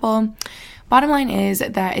pineapple. Bottom line is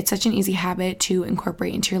that it's such an easy habit to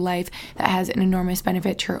incorporate into your life that has an enormous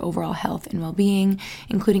benefit to your overall health and well-being,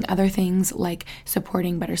 including other things like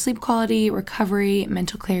supporting better sleep quality, recovery,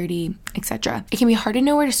 mental clarity, etc. It can be hard to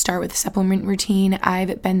know where to start with a supplement routine.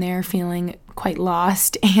 I've been there feeling quite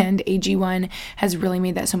lost, and AG1 has really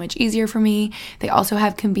made that so much easier for me. They also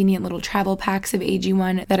have convenient little travel packs of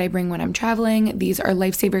AG1 that I bring when I'm traveling. These are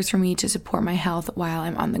lifesavers for me to support my health while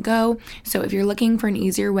I'm on the go. So if you're looking for an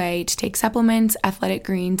easier way to take supplements, Athletic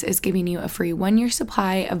Greens is giving you a free 1-year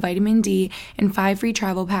supply of vitamin D and 5 free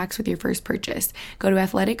travel packs with your first purchase. Go to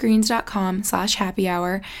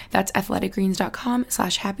athleticgreens.com/happy-hour. That's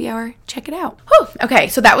athleticgreens.com/happy-hour. Check it out. Whew. Okay,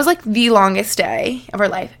 so that was like the longest day of our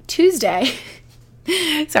life. Tuesday.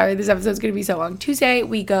 Sorry, this episode's going to be so long. Tuesday,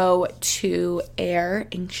 we go to Air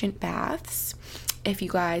Ancient Baths, if you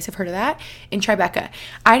guys have heard of that, in Tribeca.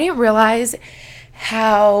 I didn't realize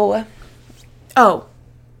how... Oh,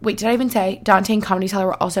 wait, did I even say Dante and Comedy Cellar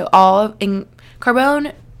were also all in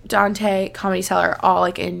Carbone, Dante, Comedy Cellar, all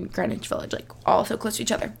like in Greenwich Village, like all so close to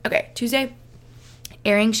each other. Okay, Tuesday,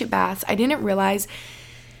 Air Ancient Baths. I didn't realize...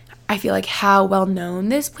 I feel like how well known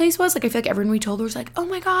this place was. Like I feel like everyone we told was like, oh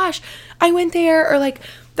my gosh, I went there, or like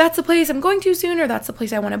that's the place I'm going to soon, or that's the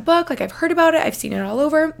place I want to book. Like I've heard about it, I've seen it all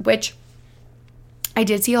over, which I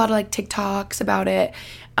did see a lot of like TikToks about it,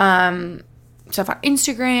 stuff on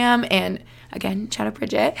Instagram, and again, shout out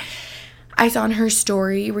Bridget. I saw on her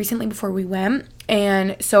story recently before we went,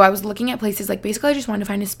 and so I was looking at places, like basically I just wanted to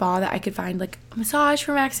find a spa that I could find like a massage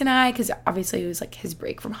for Max and I, because obviously it was like his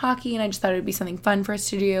break from hockey, and I just thought it would be something fun for us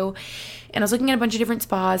to do. And I was looking at a bunch of different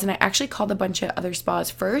spas, and I actually called a bunch of other spas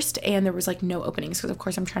first, and there was like no openings, because of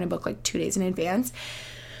course I'm trying to book like 2 days in advance.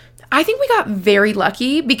 I think we got very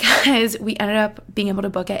lucky because we ended up being able to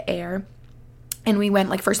book at Air. And we went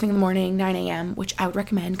like first thing in the morning, 9 a.m., which I would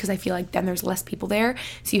recommend because I feel like then there's less people there.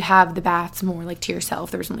 So you have the baths more like to yourself.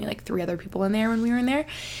 There was only like 3 other people in there when we were in there.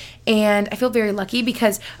 And I feel very lucky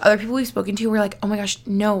because other people we've spoken to were like, oh my gosh,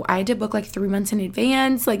 no, I had to book like 3 months in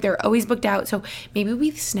advance. Like they're always booked out. So maybe we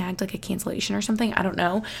snagged like a cancellation or something. I don't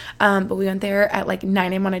know. But we went there at like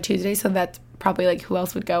 9 a.m. on a Tuesday. So that's probably like who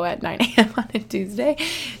else would go at 9 a.m. on a Tuesday.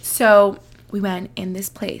 So we went, and this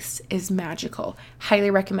place is magical. Highly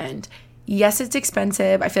recommend. Yes, it's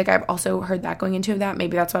expensive. I feel like I've also heard that going into that.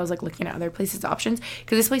 Maybe that's why I was like looking at other places' options,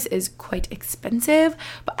 because this place is quite expensive,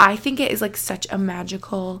 but I think it is like such a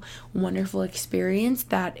magical, wonderful experience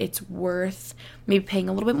that it's worth maybe paying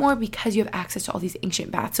a little bit more because you have access to all these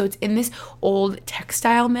ancient baths. So it's in this old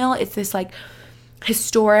textile mill. It's this like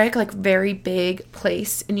historic, like very big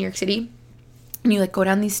place in New York City. And you like go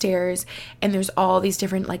down these stairs, and there's all these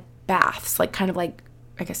different like baths, like kind of like,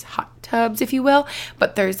 I guess, hot tubs, if you will.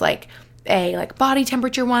 But there's like a like body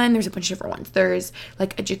temperature one. There's a bunch of different ones. There's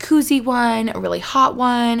like a jacuzzi one, a really hot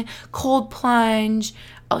one, cold plunge,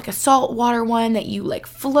 like a saltwater one that you like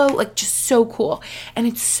float, like just so cool. And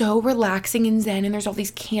it's so relaxing and zen, and there's all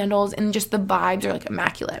these candles, and just the vibes are like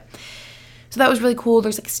immaculate. So that was really cool.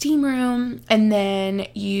 There's like a steam room, and then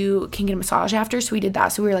you can get a massage after. So we did that.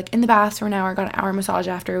 So we were like in the bath for an hour, got an hour massage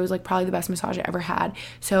after. It was like probably the best massage I ever had.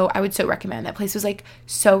 So I would so recommend. That place was like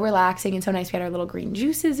so relaxing and so nice. We had our little green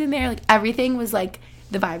juices in there. Like everything was like,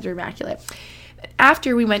 the vibes were immaculate.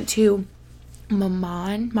 After we went to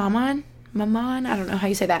Maman, I don't know how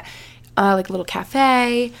you say that. Like a little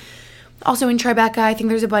cafe. Also in Tribeca, I think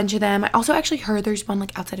there's a bunch of them. I also actually heard there's one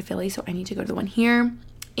like outside of Philly, so I need to go to the one here.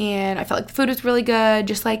 And I felt like the food was really good,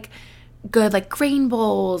 just like good like grain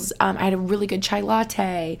bowls. I had a really good chai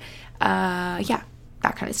latte. Yeah,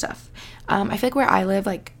 that kind of stuff. I feel like where I live,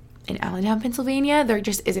 like in Allentown, Pennsylvania, there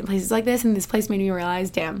just isn't places like this. And this place made me realize,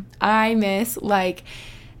 damn, I miss like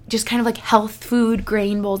just kind of like health food,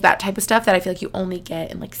 grain bowls, that type of stuff that I feel like you only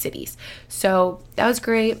get in like cities. So that was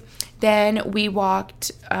great. Then we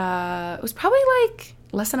walked, it was probably like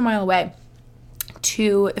less than a mile away,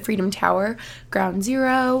 to the Freedom Tower, Ground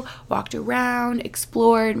Zero, walked around,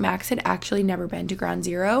 explored. Max had actually never been to Ground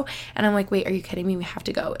Zero, and I'm like, wait, are you kidding me? We have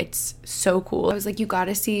to go. It's so cool. I was like, you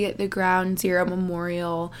gotta see the Ground Zero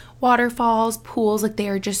Memorial waterfalls, pools, like they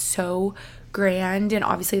are just so grand, and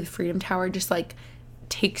obviously the Freedom Tower just like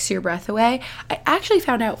takes your breath away. I actually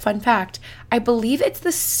found out, fun fact, I believe it's the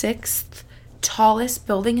 6th tallest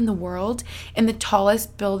building in the world and the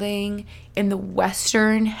tallest building in the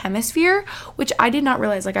Western Hemisphere, which I did not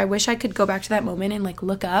realize. Like, I wish I could go back to that moment and like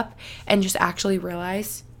look up and just actually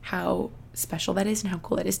realize how special that is and how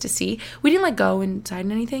cool that is to see. We didn't like go inside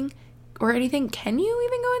and anything. Can you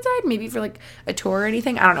even go inside? Maybe for like a tour or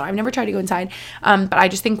anything? I don't know. I've never tried to go inside. But I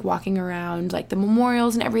just think walking around like the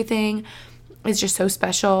memorials and everything is just so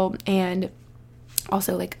special. And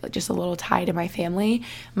also like just a little tie to my family.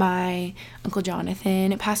 My Uncle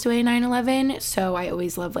Jonathan passed away in 9/11, so I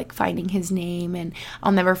always love like finding his name. And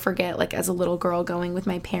I'll never forget like as a little girl going with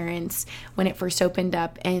my parents when it first opened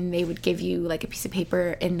up, and they would give you like a piece of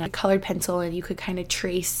paper and a colored pencil, and you could kind of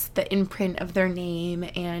trace the imprint of their name.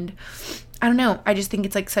 And I don't know, I just think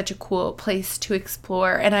it's like such a cool place to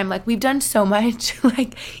explore. And I'm like, we've done so much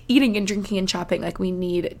like eating and drinking and shopping, like we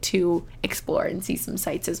need to explore and see some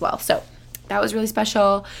sights as well. So that was really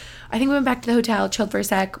special. I think we went back to the hotel, chilled for a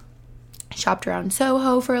sec, shopped around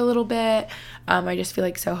Soho for a little bit. I just feel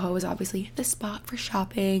like Soho is obviously the spot for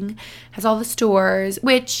shopping. Has all the stores,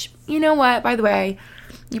 which, you know what, by the way,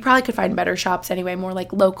 you probably could find better shops anyway, more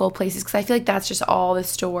like local places, because I feel like that's just all the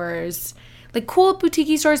stores. Like cool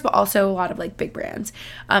boutique stores, but also a lot of like big brands.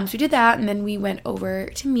 So we did that, and then we went over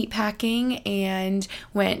to Meatpacking and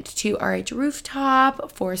went to RH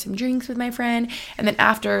Rooftop for some drinks with my friend. And then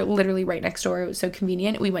after, literally right next door, it was so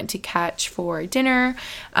convenient, we went to Catch for dinner.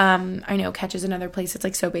 I know Catch is another place that's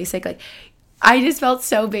like so basic. Like I just felt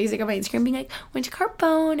so basic on my Instagram being like, went to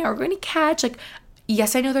Carbone, now we're going to Catch. Like,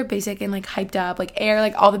 yes, I know they're basic and like hyped up, like Air,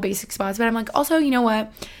 like all the basic spots, but I'm like, also, you know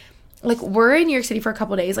what? Like, we're in New York City for a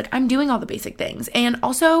couple days. Like, I'm doing all the basic things. And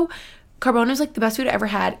also, Carbone is, like, the best food I ever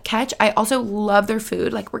had. Catch, I also love their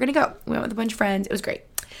food. Like, we're going to go. We went with a bunch of friends. It was great.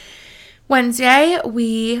 Wednesday,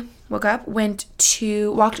 we woke up,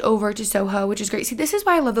 walked over to Soho, which is great. See, this is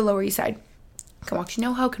why I love the Lower East Side. Can walk to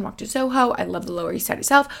NoHo, can walk to Soho. I love the Lower East Side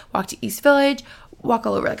itself. Walk to East Village. Walk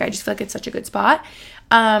all over. Like, I just feel like it's such a good spot.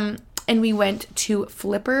 And we went to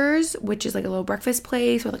Flippers, which is like a little breakfast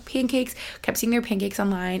place with like pancakes. Kept seeing their pancakes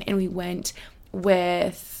online, and we went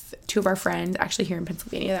with 2 of our friends actually here in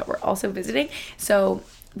Pennsylvania that were also visiting. So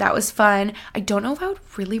that was fun. I don't know if I would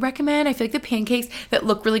really recommend. I feel like the pancakes that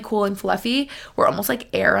look really cool and fluffy were almost like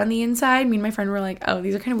air on the inside. Me and my friend were like, oh,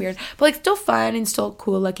 these are kind of weird, but like still fun and still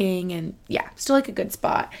cool looking, and yeah, still like a good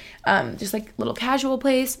spot. Just like little casual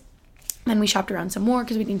place. Then we shopped around some more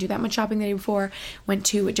because we didn't do that much shopping the day before. Went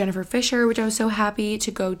to Jennifer Fisher, which I was so happy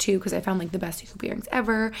to go to because I found like the best hoop earrings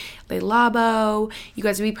ever. Le Labo. You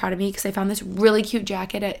guys would be proud of me because I found this really cute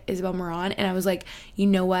jacket at Isabel Marant, and I was like, you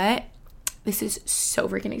know what? This is so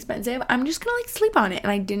freaking expensive. I'm just gonna like sleep on it,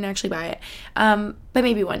 and I didn't actually buy it. But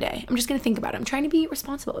maybe one day. I'm just gonna think about it. I'm trying to be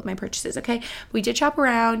responsible with my purchases, okay? We did shop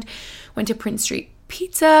around. Went to Prince Street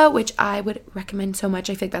Pizza, which I would recommend so much.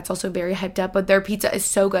 I think that's also very hyped up, but their pizza is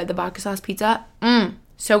so good. The vodka sauce pizza,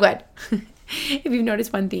 so good. If you've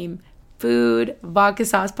noticed one theme, food, vodka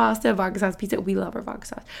sauce pasta, vodka sauce pizza. We love our vodka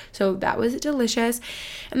sauce. So that was delicious.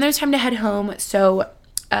 And there's time to head home. So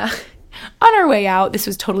on our way out, this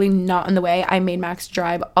was totally not on the way, I made Max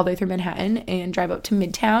drive all the way through Manhattan and drive up to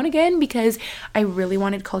Midtown again because I really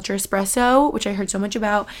wanted Culture Espresso, which I heard so much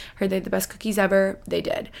about. Heard they had the best cookies ever. They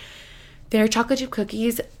did. Their chocolate chip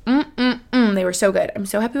cookies, They were so good. I'm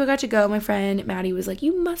so happy we got to go. My friend Maddie was like,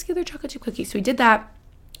 you must get their chocolate chip cookies. So we did that.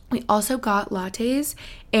 We also got lattes,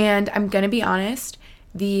 and I'm going to be honest,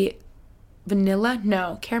 the vanilla,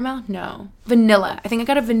 no. Caramel, no. Vanilla. I think I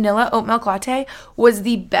got a vanilla oat milk latte, was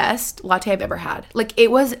the best latte I've ever had. Like,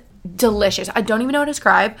 it was delicious. I don't even know how to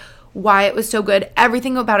describe why it was so good.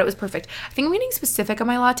 Everything about it was perfect. I think I'm getting specific on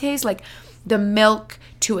my lattes, like the milk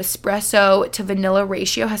to espresso to vanilla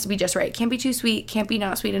ratio has to be just right. It can't be too sweet, can't be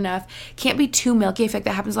not sweet enough, can't be too milky. I feel like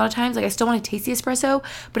that happens a lot of times. Like, I still want to taste the espresso,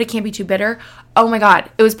 but it can't be too bitter. Oh my God,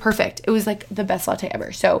 it was perfect. It was like the best latte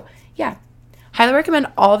ever. So yeah, highly recommend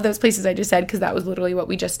all of those places I just said, because that was literally what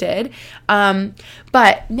we just did.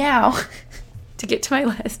 But now to get to my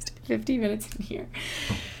list, 50 minutes in here.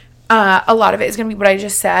 A lot of it is going to be what I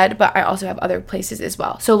just said, but I also have other places as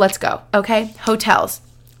well. So let's go. Okay. Hotels.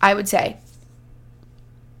 I would say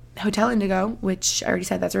Hotel Indigo, which I already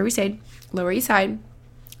said that's where we stayed. Lower East Side.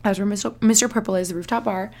 That's where Mr. Purple is, the rooftop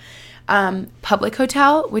bar. Public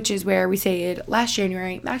Hotel, which is where we stayed last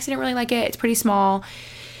January. Max didn't really like it. It's pretty small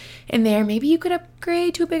in there. Maybe you could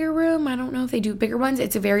upgrade to a bigger room. I don't know if they do bigger ones.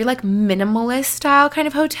 It's a very like minimalist style kind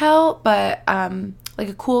of hotel, but like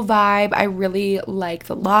a cool vibe. I really like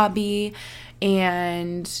the lobby,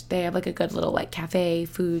 and they have like a good little like cafe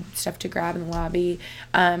food stuff to grab in the lobby.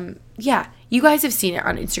 Yeah, you guys have seen it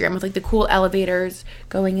on Instagram with like the cool elevators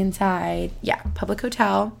going inside. Yeah, public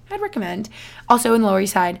hotel, I'd recommend. Also in Lower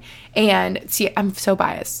East Side. And see, I'm so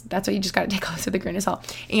biased. That's why you just got to take all this with a grain of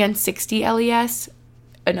salt. And 60 LES,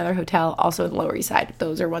 another hotel also in the Lower East Side.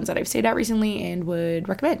 Those are ones that I've stayed at recently and would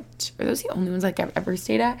recommend. Are those the only ones like I've ever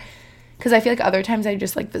stayed at? Because I feel like other times I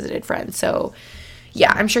just like visited friends. So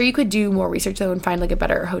yeah, I'm sure you could do more research though and find like a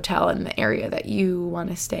better hotel in the area that you want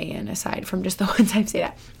to stay in aside from just the ones I've stayed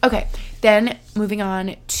at. Okay, then moving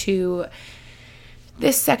on to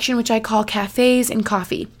this section, which I call cafes and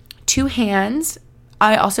coffee. Two Hands.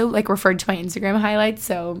 I also like referred to my Instagram highlights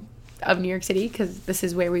of New York City, because this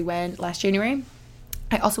is where we went last January.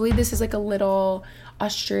 I also believe this is like a little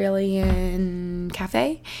Australian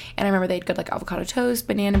cafe, and I remember they had good like avocado toast,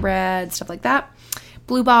 banana bread, stuff like that.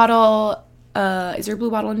 Blue Bottle. Is there a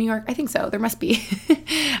Blue Bottle in New York? I think so. There must be.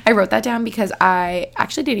 I wrote that down because I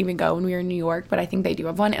actually didn't even go when we were in New York, but I think they do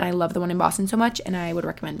have one, and I love the one in Boston so much, and I would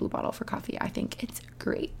recommend Blue Bottle for coffee. I think it's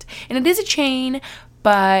great. And it is a chain,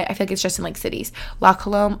 but I feel like it's just in like cities. La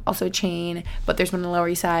Colombe, also a chain, but there's one on the Lower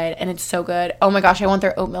East Side, and it's so good. Oh my gosh, I want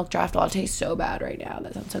their oat milk draft latte so bad right now.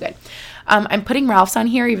 That sounds so good. I'm putting Ralph's on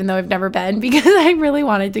here, even though I've never been, because I really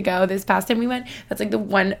wanted to go this past time we went. That's like the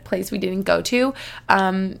one place we didn't go to.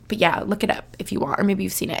 But yeah, look it up if you want, or maybe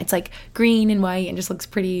you've seen it. It's like green and white and just looks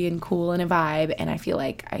pretty and cool and a vibe, and I feel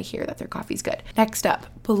like I hear that their coffee's good. Next up,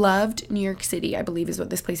 Beloved New York City, I believe is what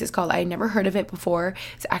this place is called. I had never heard of it before.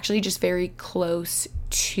 It's actually just very close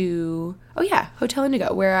to, oh yeah, Hotel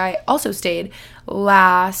Indigo, where I also stayed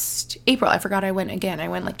last April. I forgot I went again. I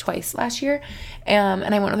went like twice last year, and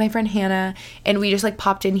I went with my friend Hannah, and we just like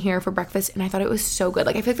popped in here for breakfast, and I thought it was so good.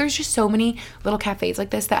 Like, I feel like there's just so many little cafes like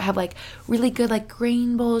this that have like really good like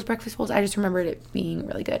grain bowls, breakfast bowls. I just remembered it being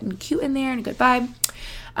really good and cute in there and a good vibe.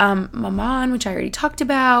 Maman, which I already talked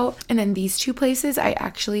about. And then these two places I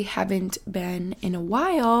actually haven't been in a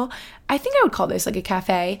while. I think I would call this like a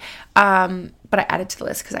cafe, but I added to the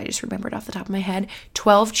list because I just remembered off the top of my head.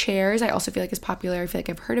 12 Chairs, I also feel like is popular. I feel like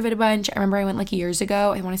I've heard of it a bunch. I remember I went like years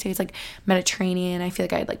ago. I want to say it's like Mediterranean. I feel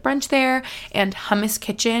like I had like brunch there. And Hummus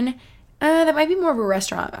Kitchen. That might be more of a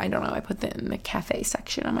restaurant. I don't know. I put that in the cafe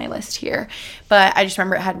section on my list here. But I just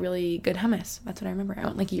remember it had really good hummus. That's what I remember. I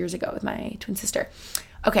went like years ago with my twin sister.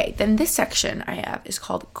 Okay, then this section I have is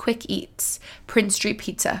called Quick Eats. Prince Street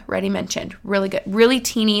Pizza, already mentioned. Really good. Really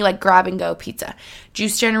teeny, like grab-and-go pizza.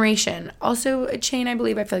 Juice Generation, also a chain, I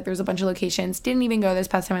believe. I feel like there's a bunch of locations. Didn't even go this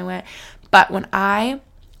past time I went. But when I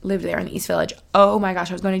lived there in the East Village, oh my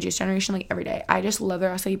gosh, I was going to Juice Generation like every day. I just love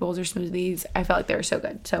their acai bowls or smoothies. I felt like they were so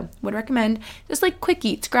good. So would recommend just like Quick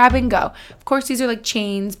Eats, grab and go. Of course, these are like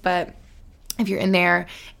chains, but if you're in there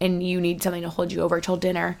and you need something to hold you over till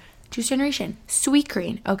dinner, Juice Generation.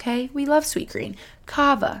 Sweetgreen, okay? We love Sweetgreen.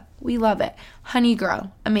 Kava, we love it. Honey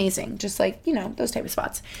Grow, amazing. Just like, you know, those type of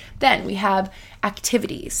spots. Then we have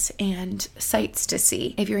activities and sights to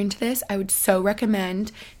see. If you're into this, I would so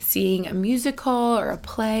recommend seeing a musical or a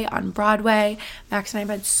play on Broadway. Max and I have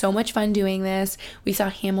had so much fun doing this. We saw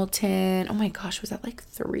Hamilton, oh my gosh, was that like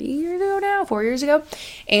 4 years ago?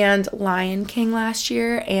 And Lion King last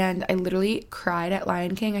year, and I literally cried at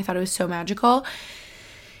Lion King. I thought it was so magical.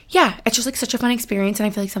 Yeah, it's just like such a fun experience, and I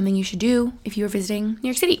feel like something you should do if you were visiting New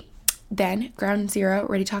York City. Then Ground Zero,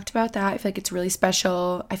 already talked about that. I feel like it's really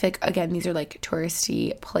special. I feel like, again, these are like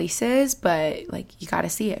touristy places, but like you got to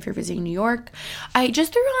see it if you're visiting New York. I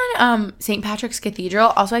just threw on St. Patrick's Cathedral.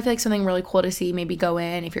 Also, I feel like something really cool to see. Maybe go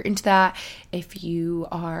in if you're into that. If you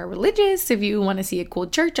are religious, if you want to see a cool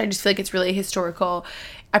church, I just feel like it's really historical.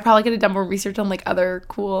 I probably could have done more research on like other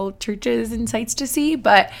cool churches and sites to see,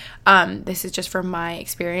 but this is just from my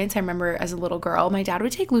experience. I remember as a little girl, my dad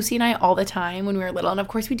would take Lucy and I all the time when we were little, and of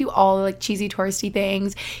course we do all the like cheesy touristy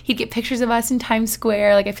things. He'd get pictures of us in Times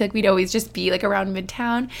Square. Like I feel like we'd always just be like around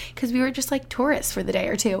Midtown because we were just like tourists for the day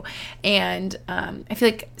or two. And I feel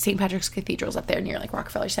like St. Patrick's Cathedral's up there near like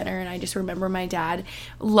Rockefeller Center, and I just remember my dad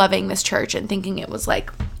loving this church and thinking it was like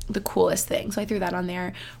the coolest thing. So I threw that on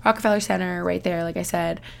there. Rockefeller Center right there, like I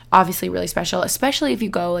said, obviously really special, especially if you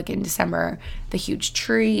go like in December. The huge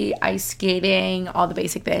tree, ice skating, all the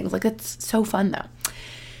basic things. Like it's so fun though.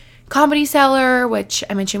 Comedy Cellar, which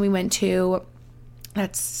I mentioned we went to.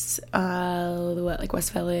 That's like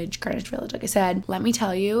West Village, Greenwich Village, like I said. Let me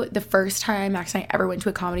tell you, the first time Max and I ever went to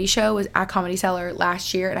a comedy show was at Comedy Cellar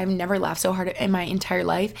last year, and I've never laughed so hard in my entire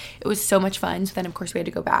life. It was so much fun. So then of course we had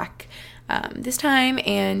to go back this time,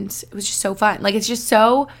 and it was just so fun. Like it's just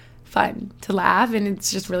so fun to laugh, and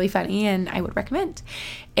it's just really funny, and I would recommend.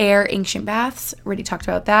 Air Ancient Baths, already talked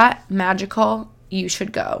about that. Magical, you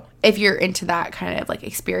should go if you're into that kind of like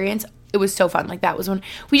experience. It was so fun. Like that was one,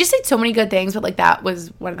 we just did so many good things, but like that was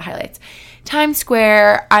one of the highlights. Times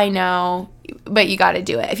Square, I know, but you got to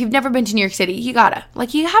do it. If you've never been to New York City, you have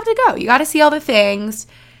to go. You got to see all the things.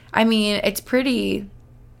 I mean, it's pretty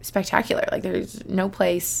spectacular. Like there's no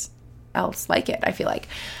place else like it, I feel like.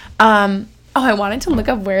 I wanted to look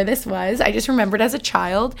up where this was. I just remembered as a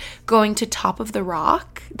child going to Top of the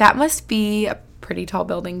Rock. That must be a pretty tall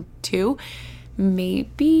building too.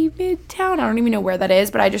 Maybe Midtown. I don't even know where that is,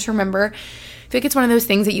 but I just remember, I feel like it's one of those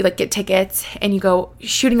things that you like get tickets and you go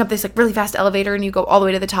shooting up this like really fast elevator and you go all the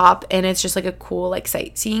way to the top, and it's just like a cool like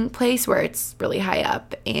sightseeing place where it's really high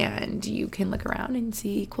up and you can look around and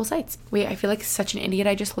see cool sights. Wait, I feel like such an idiot.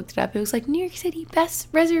 I just looked it up. It was like New York City best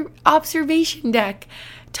observation deck,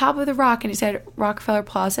 Top of the Rock, and it said Rockefeller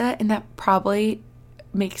Plaza, and that probably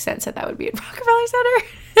makes sense that would be at Rockefeller Center.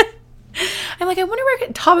 I'm like, I wonder where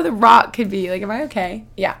Top of the Rock could be. Like, am I okay?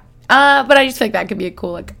 Yeah. But I just feel like that could be a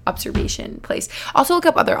cool, like, observation place. Also look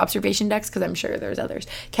up other observation decks because I'm sure there's others.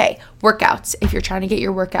 Okay, workouts. If you're trying to get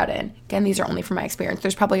your workout in. Again, these are only from my experience.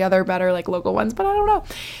 There's probably other better, like, local ones, but I don't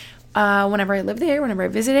know. Whenever I lived there, whenever I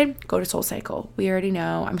visited, go to SoulCycle. We already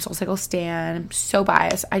know. I'm a SoulCycle stan. I'm so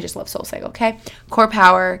biased. I just love SoulCycle, okay? Core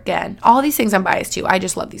Power, again. All these things I'm biased to. I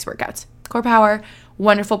just love these workouts. Core Power,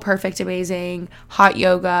 wonderful, perfect, amazing. Hot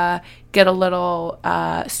yoga. Get a little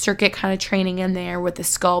circuit kind of training in there with the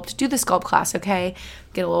sculpt. Do the sculpt class, okay?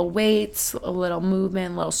 Get a little weights, a little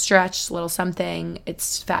movement, a little stretch, a little something.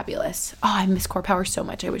 It's fabulous. Oh, I miss Core Power so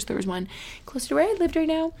much. I wish there was one close to where I lived right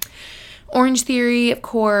now. Orange Theory, of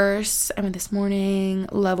course. I went this morning.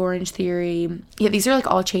 Love Orange Theory. Yeah, these are like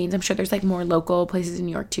all chains. I'm sure there's like more local places in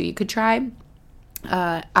New York too you could try.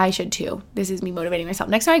 I should too. This is me motivating myself.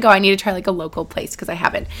 Next time I go, I need to try like a local place because I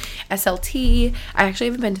haven't. SLT. I actually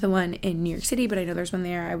haven't been to the one in New York City, but I know there's one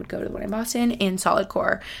there. I would go to the one in Boston. And Solid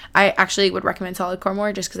Core. I actually would recommend Solid Core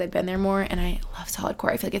more just because I've been there more, and I love Solid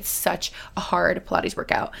Core. I feel like it's such a hard Pilates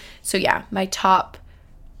workout. So yeah, my top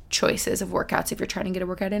choices of workouts if you're trying to get a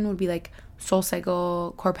workout in would be like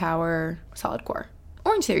SoulCycle, Core Power, Solid Core.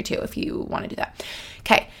 Orange Theory too if you want to do that.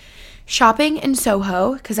 Okay. Shopping in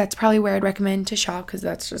Soho, because that's probably where I'd recommend to shop because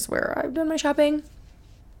that's just where I've done my shopping.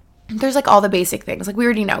 There's like all the basic things. Like we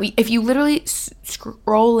already know. If you literally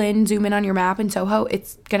scroll in, zoom in on your map in Soho,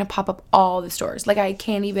 it's going to pop up all the stores. Like I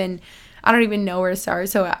don't even know where to start.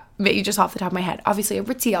 So maybe just off the top of my head. Obviously,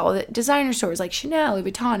 Aritzia, all the designer stores like Chanel,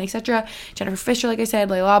 Louis Vuitton, etc. Jennifer Fisher, like I said,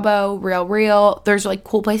 Le Labo, Real. There's like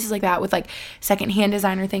cool places like that with like secondhand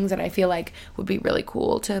designer things that I feel like would be really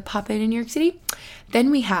cool to pop in New York City. Then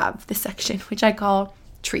we have the section which I call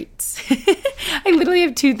treats. I literally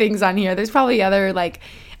have 2 things on here. There's probably other like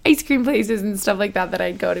ice cream places and stuff like that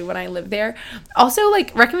I'd go to when I lived there. Also,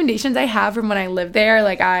 like recommendations I have from when I lived there.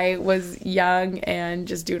 Like I was young and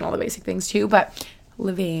just doing all the basic things too, but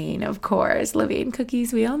Levain, of course. Levain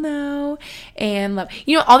cookies, we all know. And love.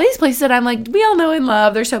 You know, all these places that I'm like, we all know and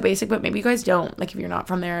love. They're so basic, but maybe you guys don't. Like, if you're not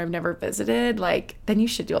from there, I've never visited, like, then you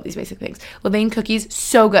should do all these basic things. Levain cookies,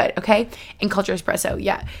 so good, okay? And Culture Espresso,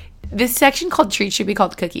 yeah. This section called treats should be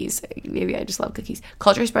called cookies. Maybe I just love cookies.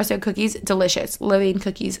 Culture Espresso cookies, delicious. Living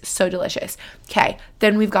cookies, so delicious. Okay,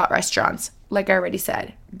 then we've got restaurants. Like I already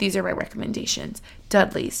said, these are my recommendations.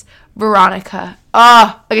 Dudley's, Veronica.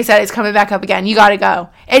 Oh, like I said, it's coming back up again. You gotta go.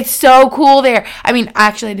 It's so cool there. I mean,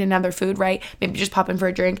 actually, I didn't have their food, right? Maybe just pop in for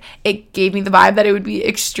a drink. It gave me the vibe that it would be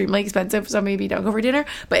extremely expensive, so maybe don't go for dinner.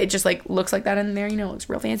 But it just like looks like that in there, you know, it looks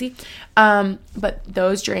real fancy. But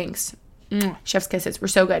those drinks, chef's kisses, were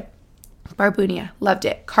so good. Barbunia, loved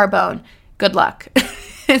it. Carbone, good luck.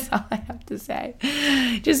 That's all I have to say.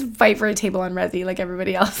 Just fight for a table on Resi like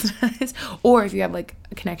everybody else does. Or if you have like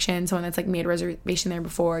a connection, someone that's like made a reservation there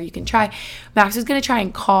before, you can try. Max was going to try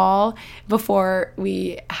and call before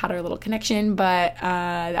we had our little connection, but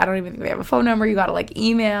I don't even think they have a phone number. You got to like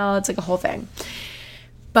email. It's like a whole thing.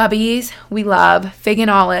 Bubby's, we love. Fig and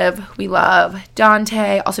Olive, we love.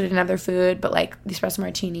 Dante, also didn't have their food, but like the espresso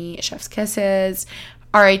martini, chef's kisses.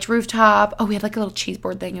 RH Rooftop. Oh, we had like a little cheese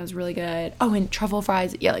board thing. It was really good. Oh, and truffle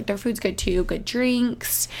fries. Yeah, like their food's good too. Good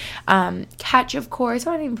drinks. Catch, of course.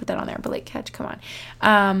 Oh, I didn't even put that on there, but like Catch, come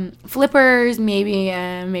on. Flippers, maybe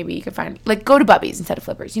you could find, like, go to Bubby's instead of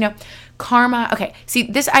Flippers, you know. Karma. Okay, see,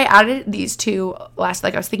 this, I added these two last,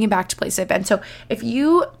 like I was thinking back to places I've been. So if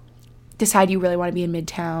you decide you really want to be in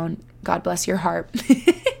Midtown, God bless your heart.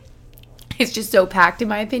 It's just so packed in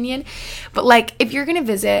my opinion. But like if you're going to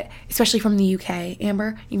visit, especially from the UK,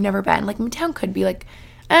 Amber, you've never been, like Midtown could be like,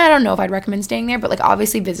 I don't know if I'd recommend staying there, but like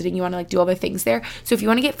obviously visiting, you want to like do all the things there. So if you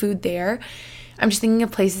want to get food there, I'm just thinking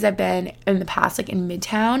of places I've been in the past, like in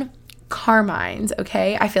Midtown. Carmine's,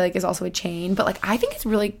 okay, I feel like is also a chain, but like I think it's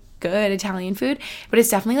really good Italian food, but it's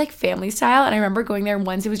definitely like family style. And I remember going there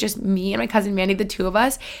once, it was just me and my cousin Mandy, the two of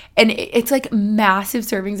us, and it's like massive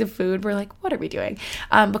servings of food. We're like, what are we doing?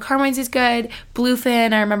 But Carmine's is good.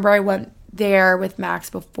 Bluefin, I remember I went there with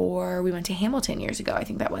Max before we went to Hamilton years ago. I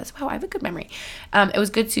think that was, wow, I have a good memory. It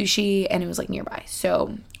was good sushi and it was like nearby,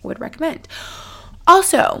 so would recommend.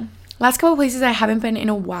 Also, last couple places I haven't been in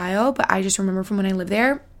a while, but I just remember from when I lived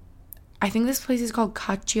there. I think this place is called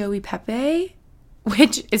Cacio e Pepe,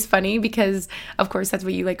 which is funny because, of course, that's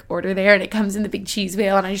what you like order there, and it comes in the big cheese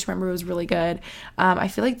veil, and I just remember it was really good. I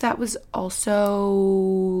feel like that was also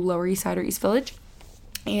Lower East Side or East Village,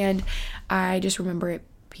 and I just remember it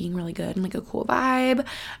being really good and like a cool vibe.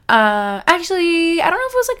 Actually, I don't know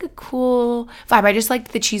if it was like a cool vibe. I just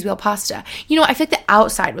liked the cheese wheel pasta. You know, I feel like the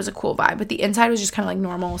outside was a cool vibe, but the inside was just kind of like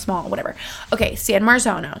normal, small, whatever. Okay, San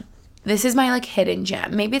Marzano. This is my like hidden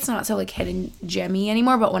gem. Maybe it's not so like hidden gemmy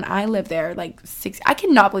anymore, but when I lived there like I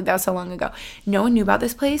cannot believe that was so long ago. No one knew about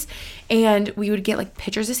this place, and we would get like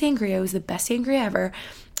pitchers of sangria. It was the best sangria ever,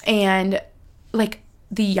 and like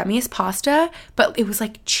the yummiest pasta, but it was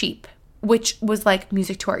like cheap, which was like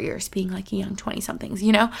music to our ears, being like young 20-somethings,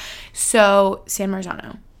 you know? So San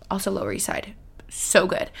Marzano, also Lower East Side. So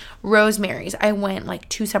good. Rosemary's. I went like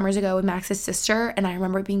 2 summers ago with Max's sister, and I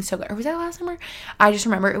remember it being so good. Or was that last summer? I just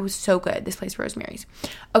remember it was so good. This place, Rosemary's.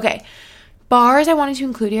 Okay. Bars I wanted to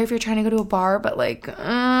include here if you're trying to go to a bar, but like,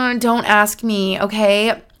 don't ask me,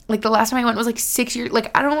 okay? Like the last time I went was like 6 years.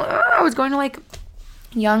 Like, I was going to like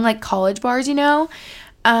young like college bars, you know?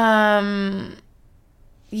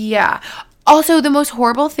 Yeah. Also, the most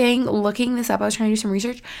horrible thing, looking this up, I was trying to do some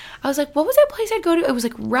research. I was like, what was that place I'd go to? It was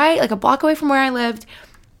like right, like a block away from where I lived.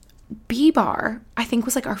 B-Bar, I think,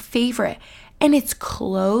 was like our favorite. And it's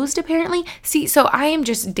closed, apparently. See, so I am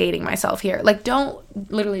just dating myself here. Like, don't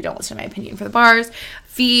listen to my opinion for the bars.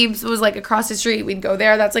 Phoebe's was like across the street. We'd go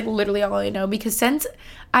there. That's like literally all I know. Because since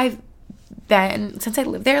I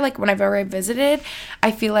lived there, like whenever I visited,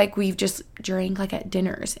 I feel like we've just drank like at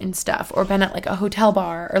dinners and stuff, or been at like a hotel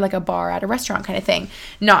bar or like a bar at a restaurant kind of thing,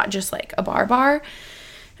 not just like a bar.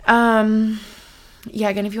 Yeah,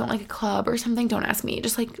 again, if you want like a club or something, don't ask me.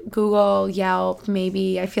 Just like Google, Yelp,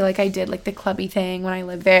 maybe. I feel like I did like the clubby thing when I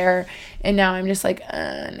lived there, and now I'm just like,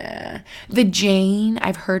 nah. The Jane,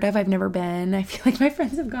 I've heard of, I've never been. I feel like my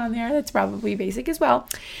friends have gone there. That's probably basic as well.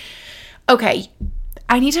 Okay,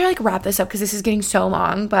 I need to like wrap this up because this is getting so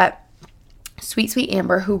long, but Sweet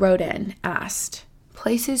Amber, who wrote in, asked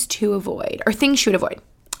places to avoid or things she would avoid.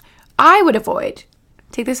 I would avoid,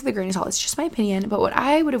 take this with a grain of salt, it's just my opinion, but what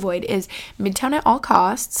I would avoid is Midtown at all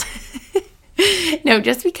costs. No,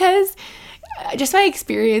 just because, just my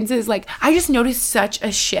experiences, like I just noticed such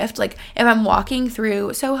a shift. Like if I'm walking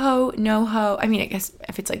through Soho, NoHo, I mean, I guess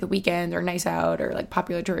if it's like the weekend or nice out or like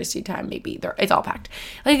popular touristy time, maybe it's all packed.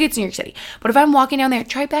 Like it's New York City. But if I'm walking down there,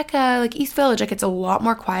 Tribeca, like East Village, like it's a lot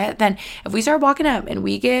more quiet than if we start walking up and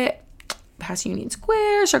we get past Union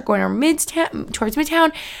Square, start going towards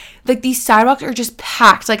Midtown, like these sidewalks are just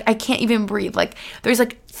packed. Like I can't even breathe. Like there's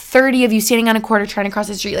like 30 of you standing on a corner trying to cross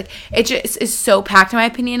the street. Like it just is so packed in my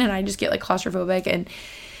opinion, and I just get like claustrophobic. And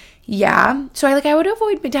yeah, so I would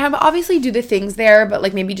avoid Midtown, but obviously do the things there, but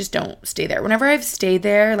like maybe just don't stay there. Whenever I've stayed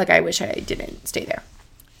there, like I wish I didn't stay there.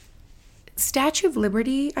 Statue of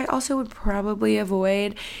Liberty, I also would probably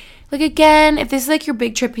avoid. Like again, if this is like your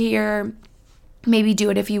big trip here, maybe do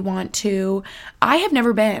it if you want to. I have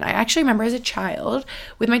never been. I actually remember as a child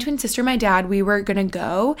with my twin sister and my dad, we were gonna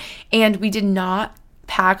go, and we did not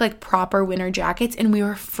pack like proper winter jackets, and we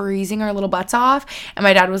were freezing our little butts off, and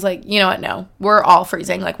my dad was like, you know what, no, we're all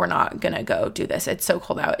freezing, like we're not gonna go do this, it's so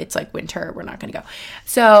cold out, it's like winter, we're not gonna go.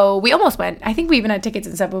 So we almost went. I think we even had tickets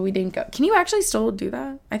and stuff, but we didn't go. Can you actually still do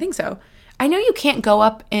that? I think so. I know you can't go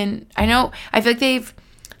up in, I feel like they've,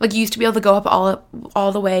 like, you used to be able to go up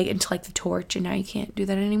all the way into, like, the Torch, and now you can't do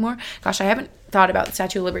that anymore. Gosh, I haven't thought about the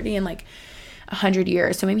Statue of Liberty in, like, 100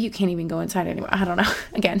 years, so maybe you can't even go inside anymore. I don't know.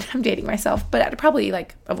 Again, I'm dating myself, but I'd probably,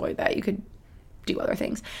 like, avoid that. You could do other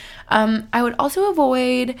things. I would also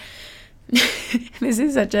avoid, this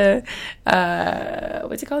is such a,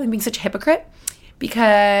 what's it called? I'm being such a hypocrite.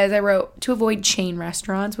 Because I wrote to avoid chain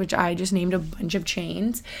restaurants, which I just named a bunch of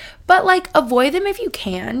chains. But, like, avoid them if you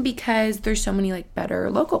can, because there's so many, like,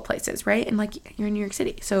 better local places, right? And, like, you're in New York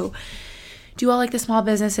City. So do all, like, the small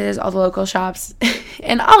businesses, all the local shops.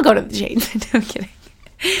 And I'll go to the chains. No, I'm kidding.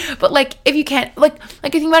 But, like, if you can't, like I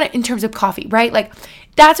think about it in terms of coffee, right? Like,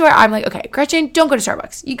 that's where I'm like, okay, Gretchen, don't go to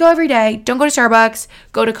Starbucks. You go every day. Don't go to Starbucks.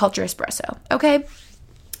 Go to Culture Espresso, okay?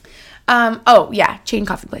 Oh, yeah, chain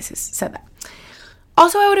coffee places. Said that.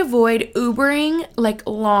 Also, I would avoid Ubering, like,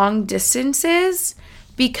 long distances,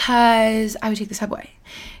 because I would take the subway.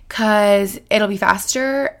 Because it'll be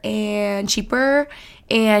faster and cheaper,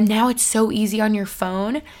 and now it's so easy on your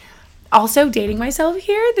phone. Also, dating myself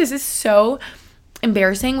here, this is so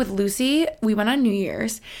embarrassing. With Lucy, we went on New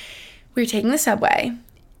Year's. We were taking the subway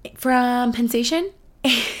from Penn Station,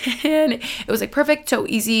 and it was, like, perfect, so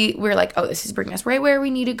easy. We were like, oh, this is bringing us right where we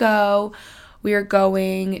need to go. We are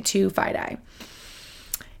going to FiDi.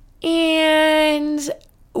 And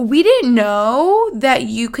we didn't know that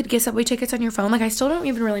you could get subway tickets on your phone. Like, I still don't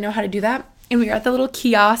even really know how to do that. And we were at the little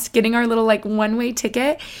kiosk getting our little, like, one-way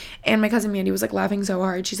ticket. And my cousin Mandy was, like, laughing so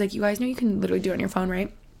hard. She's like, you guys know you can literally do it on your phone,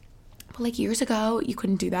 right? But, like, years ago, you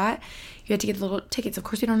couldn't do that. You had to get the little tickets. Of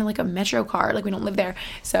course, we don't have, like, a Metro card. Like, we don't live there.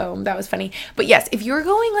 So that was funny. But, yes, if you're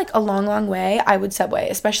going, like, a long, long way, I would subway.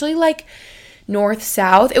 Especially, like, north,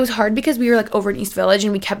 south. It was hard because we were, like, over in East Village.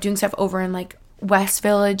 And we kept doing stuff over in, like, West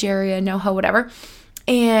Village area, NoHo, whatever,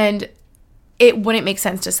 and it wouldn't make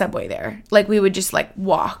sense to subway there. Like, we would just, like,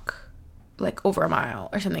 walk, like, over a mile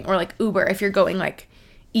or something, or, like, Uber if you're going, like,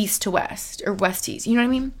 east to west or west to east, you know what I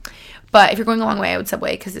mean? But if you're going a long way, I would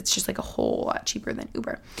subway because it's just, like, a whole lot cheaper than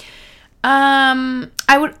Uber.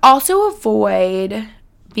 I would also avoid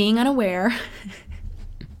being unaware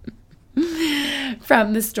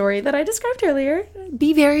from the story that I described earlier.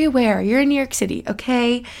 Be very aware. You're in New York City,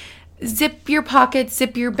 okay? Zip your pockets,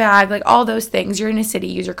 zip your bag, like all those things. You're in a city,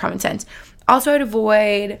 use your common sense. Also, I'd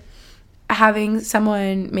avoid having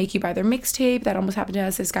someone make you buy their mixtape. That almost happened to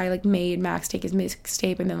us. This guy, like, made Max take his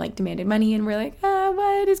mixtape and then, like, demanded money, and we're like,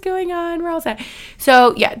 what is going on? We're all set.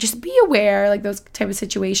 So, yeah, just be aware, like, those type of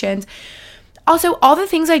situations. Also, all the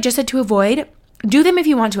things I just said to avoid, do them if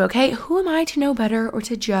you want to, okay? Who am I to know better or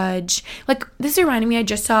to judge? Like, this is reminding me, I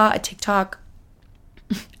just saw a TikTok.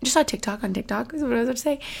 On TikTok, is what I was about to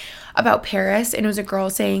say, about Paris, and it was a girl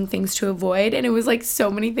saying things to avoid, and it was, like,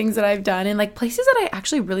 so many things that I've done, and, like, places that I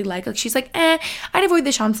actually really like she's like, I'd avoid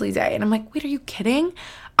the Champs-Elysees, and I'm like, wait, are you kidding?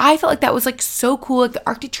 I felt like that was, like, so cool, like, the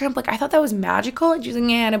Arc de Triomphe, like, I thought that was magical, and she's like,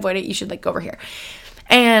 I'd avoid it, you should, like, go over here.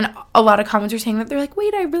 And a lot of comments are saying that, they're like,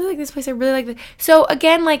 wait, I really like this place, I really like this. So,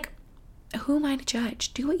 again, like, who am I to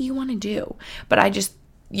judge? Do what you want to do. But I just,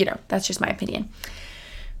 that's just my opinion.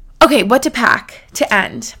 Okay, what to pack to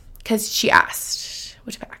end, because she asked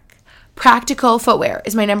what to pack. Practical footwear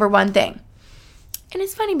is my number one thing. And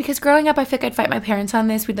it's funny because growing up, I feel like I'd fight my parents on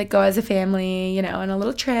this. We'd, like, go as a family, on a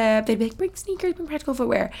little trip. They'd be like, bring sneakers, bring practical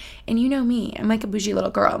footwear. And you know me, I'm like a bougie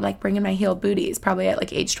little girl. I'm like bringing my heeled booties probably at,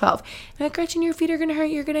 like, age 12. I'm like, Gretchen, your feet are going to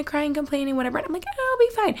hurt. You're going to cry and complain and whatever. And I'm like, I'll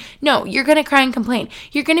be fine. No, you're going to cry and complain.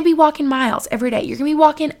 You're going to be walking miles every day. You're going to be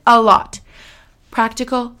walking a lot.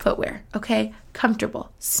 Practical footwear, okay?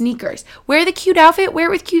 Comfortable. Sneakers. Wear the cute outfit. Wear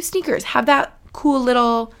it with cute sneakers. Have that cool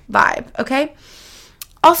little vibe, okay?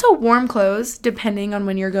 Also, warm clothes, depending on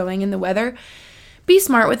when you're going and the weather. Be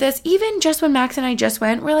smart with this. Even just when Max and I just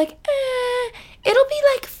went, we're like, It'll be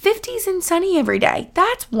like 50s and sunny every day.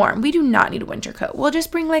 That's warm. We do not need a winter coat. We'll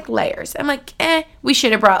just bring like layers. I'm like, we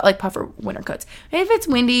should have brought like puffer winter coats. If it's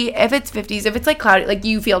windy, if it's 50s, if it's like cloudy, like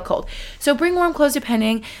you feel cold. So bring warm clothes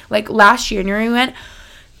depending. Like last January we went,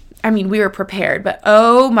 we were prepared, but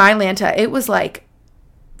oh my Lanta, it was like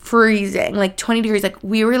freezing, like 20 degrees. Like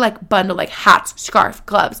we were like bundled, like hats, scarf,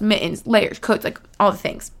 gloves, mittens, layers, coats, like all the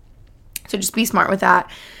things. So just be smart with that.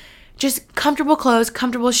 Just comfortable clothes,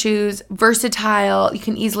 comfortable shoes, versatile. You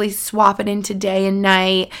can easily swap it into day and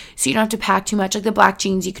night, so you don't have to pack too much. Like the black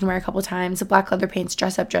jeans you can wear a couple times, the black leather pants,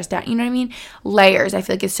 dress up, dress down. You know what I mean? Layers, I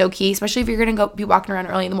feel like is so key, especially if you're going to be walking around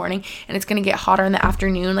early in the morning and it's going to get hotter in the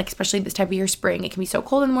afternoon, like especially this type of year, spring. It can be so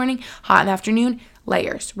cold in the morning, hot in the afternoon.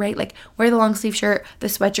 Layers, right? Like wear the long sleeve shirt, the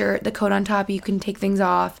sweatshirt, the coat on top. You can take things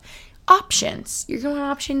off. Options. You're going to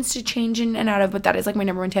want options to change in and out of, but that is like my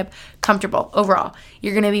number one tip. Comfortable overall.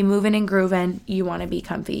 You're going to be moving and grooving. You want to be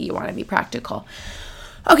comfy. You want to be practical.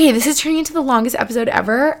 Okay, this is turning into the longest episode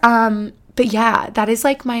ever. But yeah, that is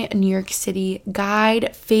like my New York City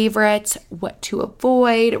guide, favorites, what to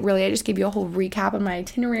avoid. Really, I just gave you a whole recap of my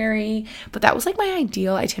itinerary, but that was like my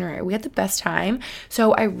ideal itinerary. We had the best time.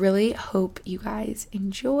 So I really hope you guys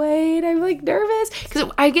enjoyed. I'm like nervous because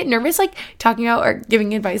I get nervous like talking about or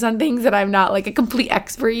giving advice on things that I'm not like a complete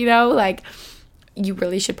expert, you know, like you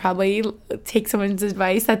really should probably take someone's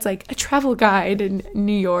advice that's like a travel guide in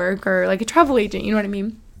New York or like a travel agent, you know what I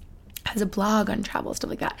mean? Has a blog on travel, stuff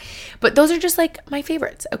like that. But those are just like my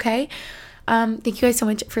favorites, okay? Thank you guys so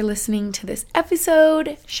much for listening to this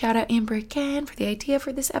episode. Shout out Amber again for the idea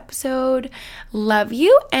for this episode. Love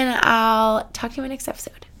you, and I'll talk to you in my next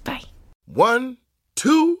episode. Bye. 1,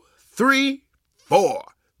 2, 3, 4.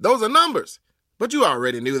 Those are numbers, but you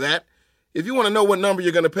already knew that. If you want to know what number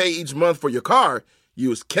you're going to pay each month for your car,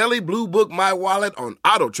 use Kelley Blue Book My Wallet on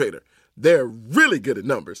AutoTrader. They're really good at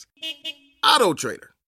numbers. AutoTrader.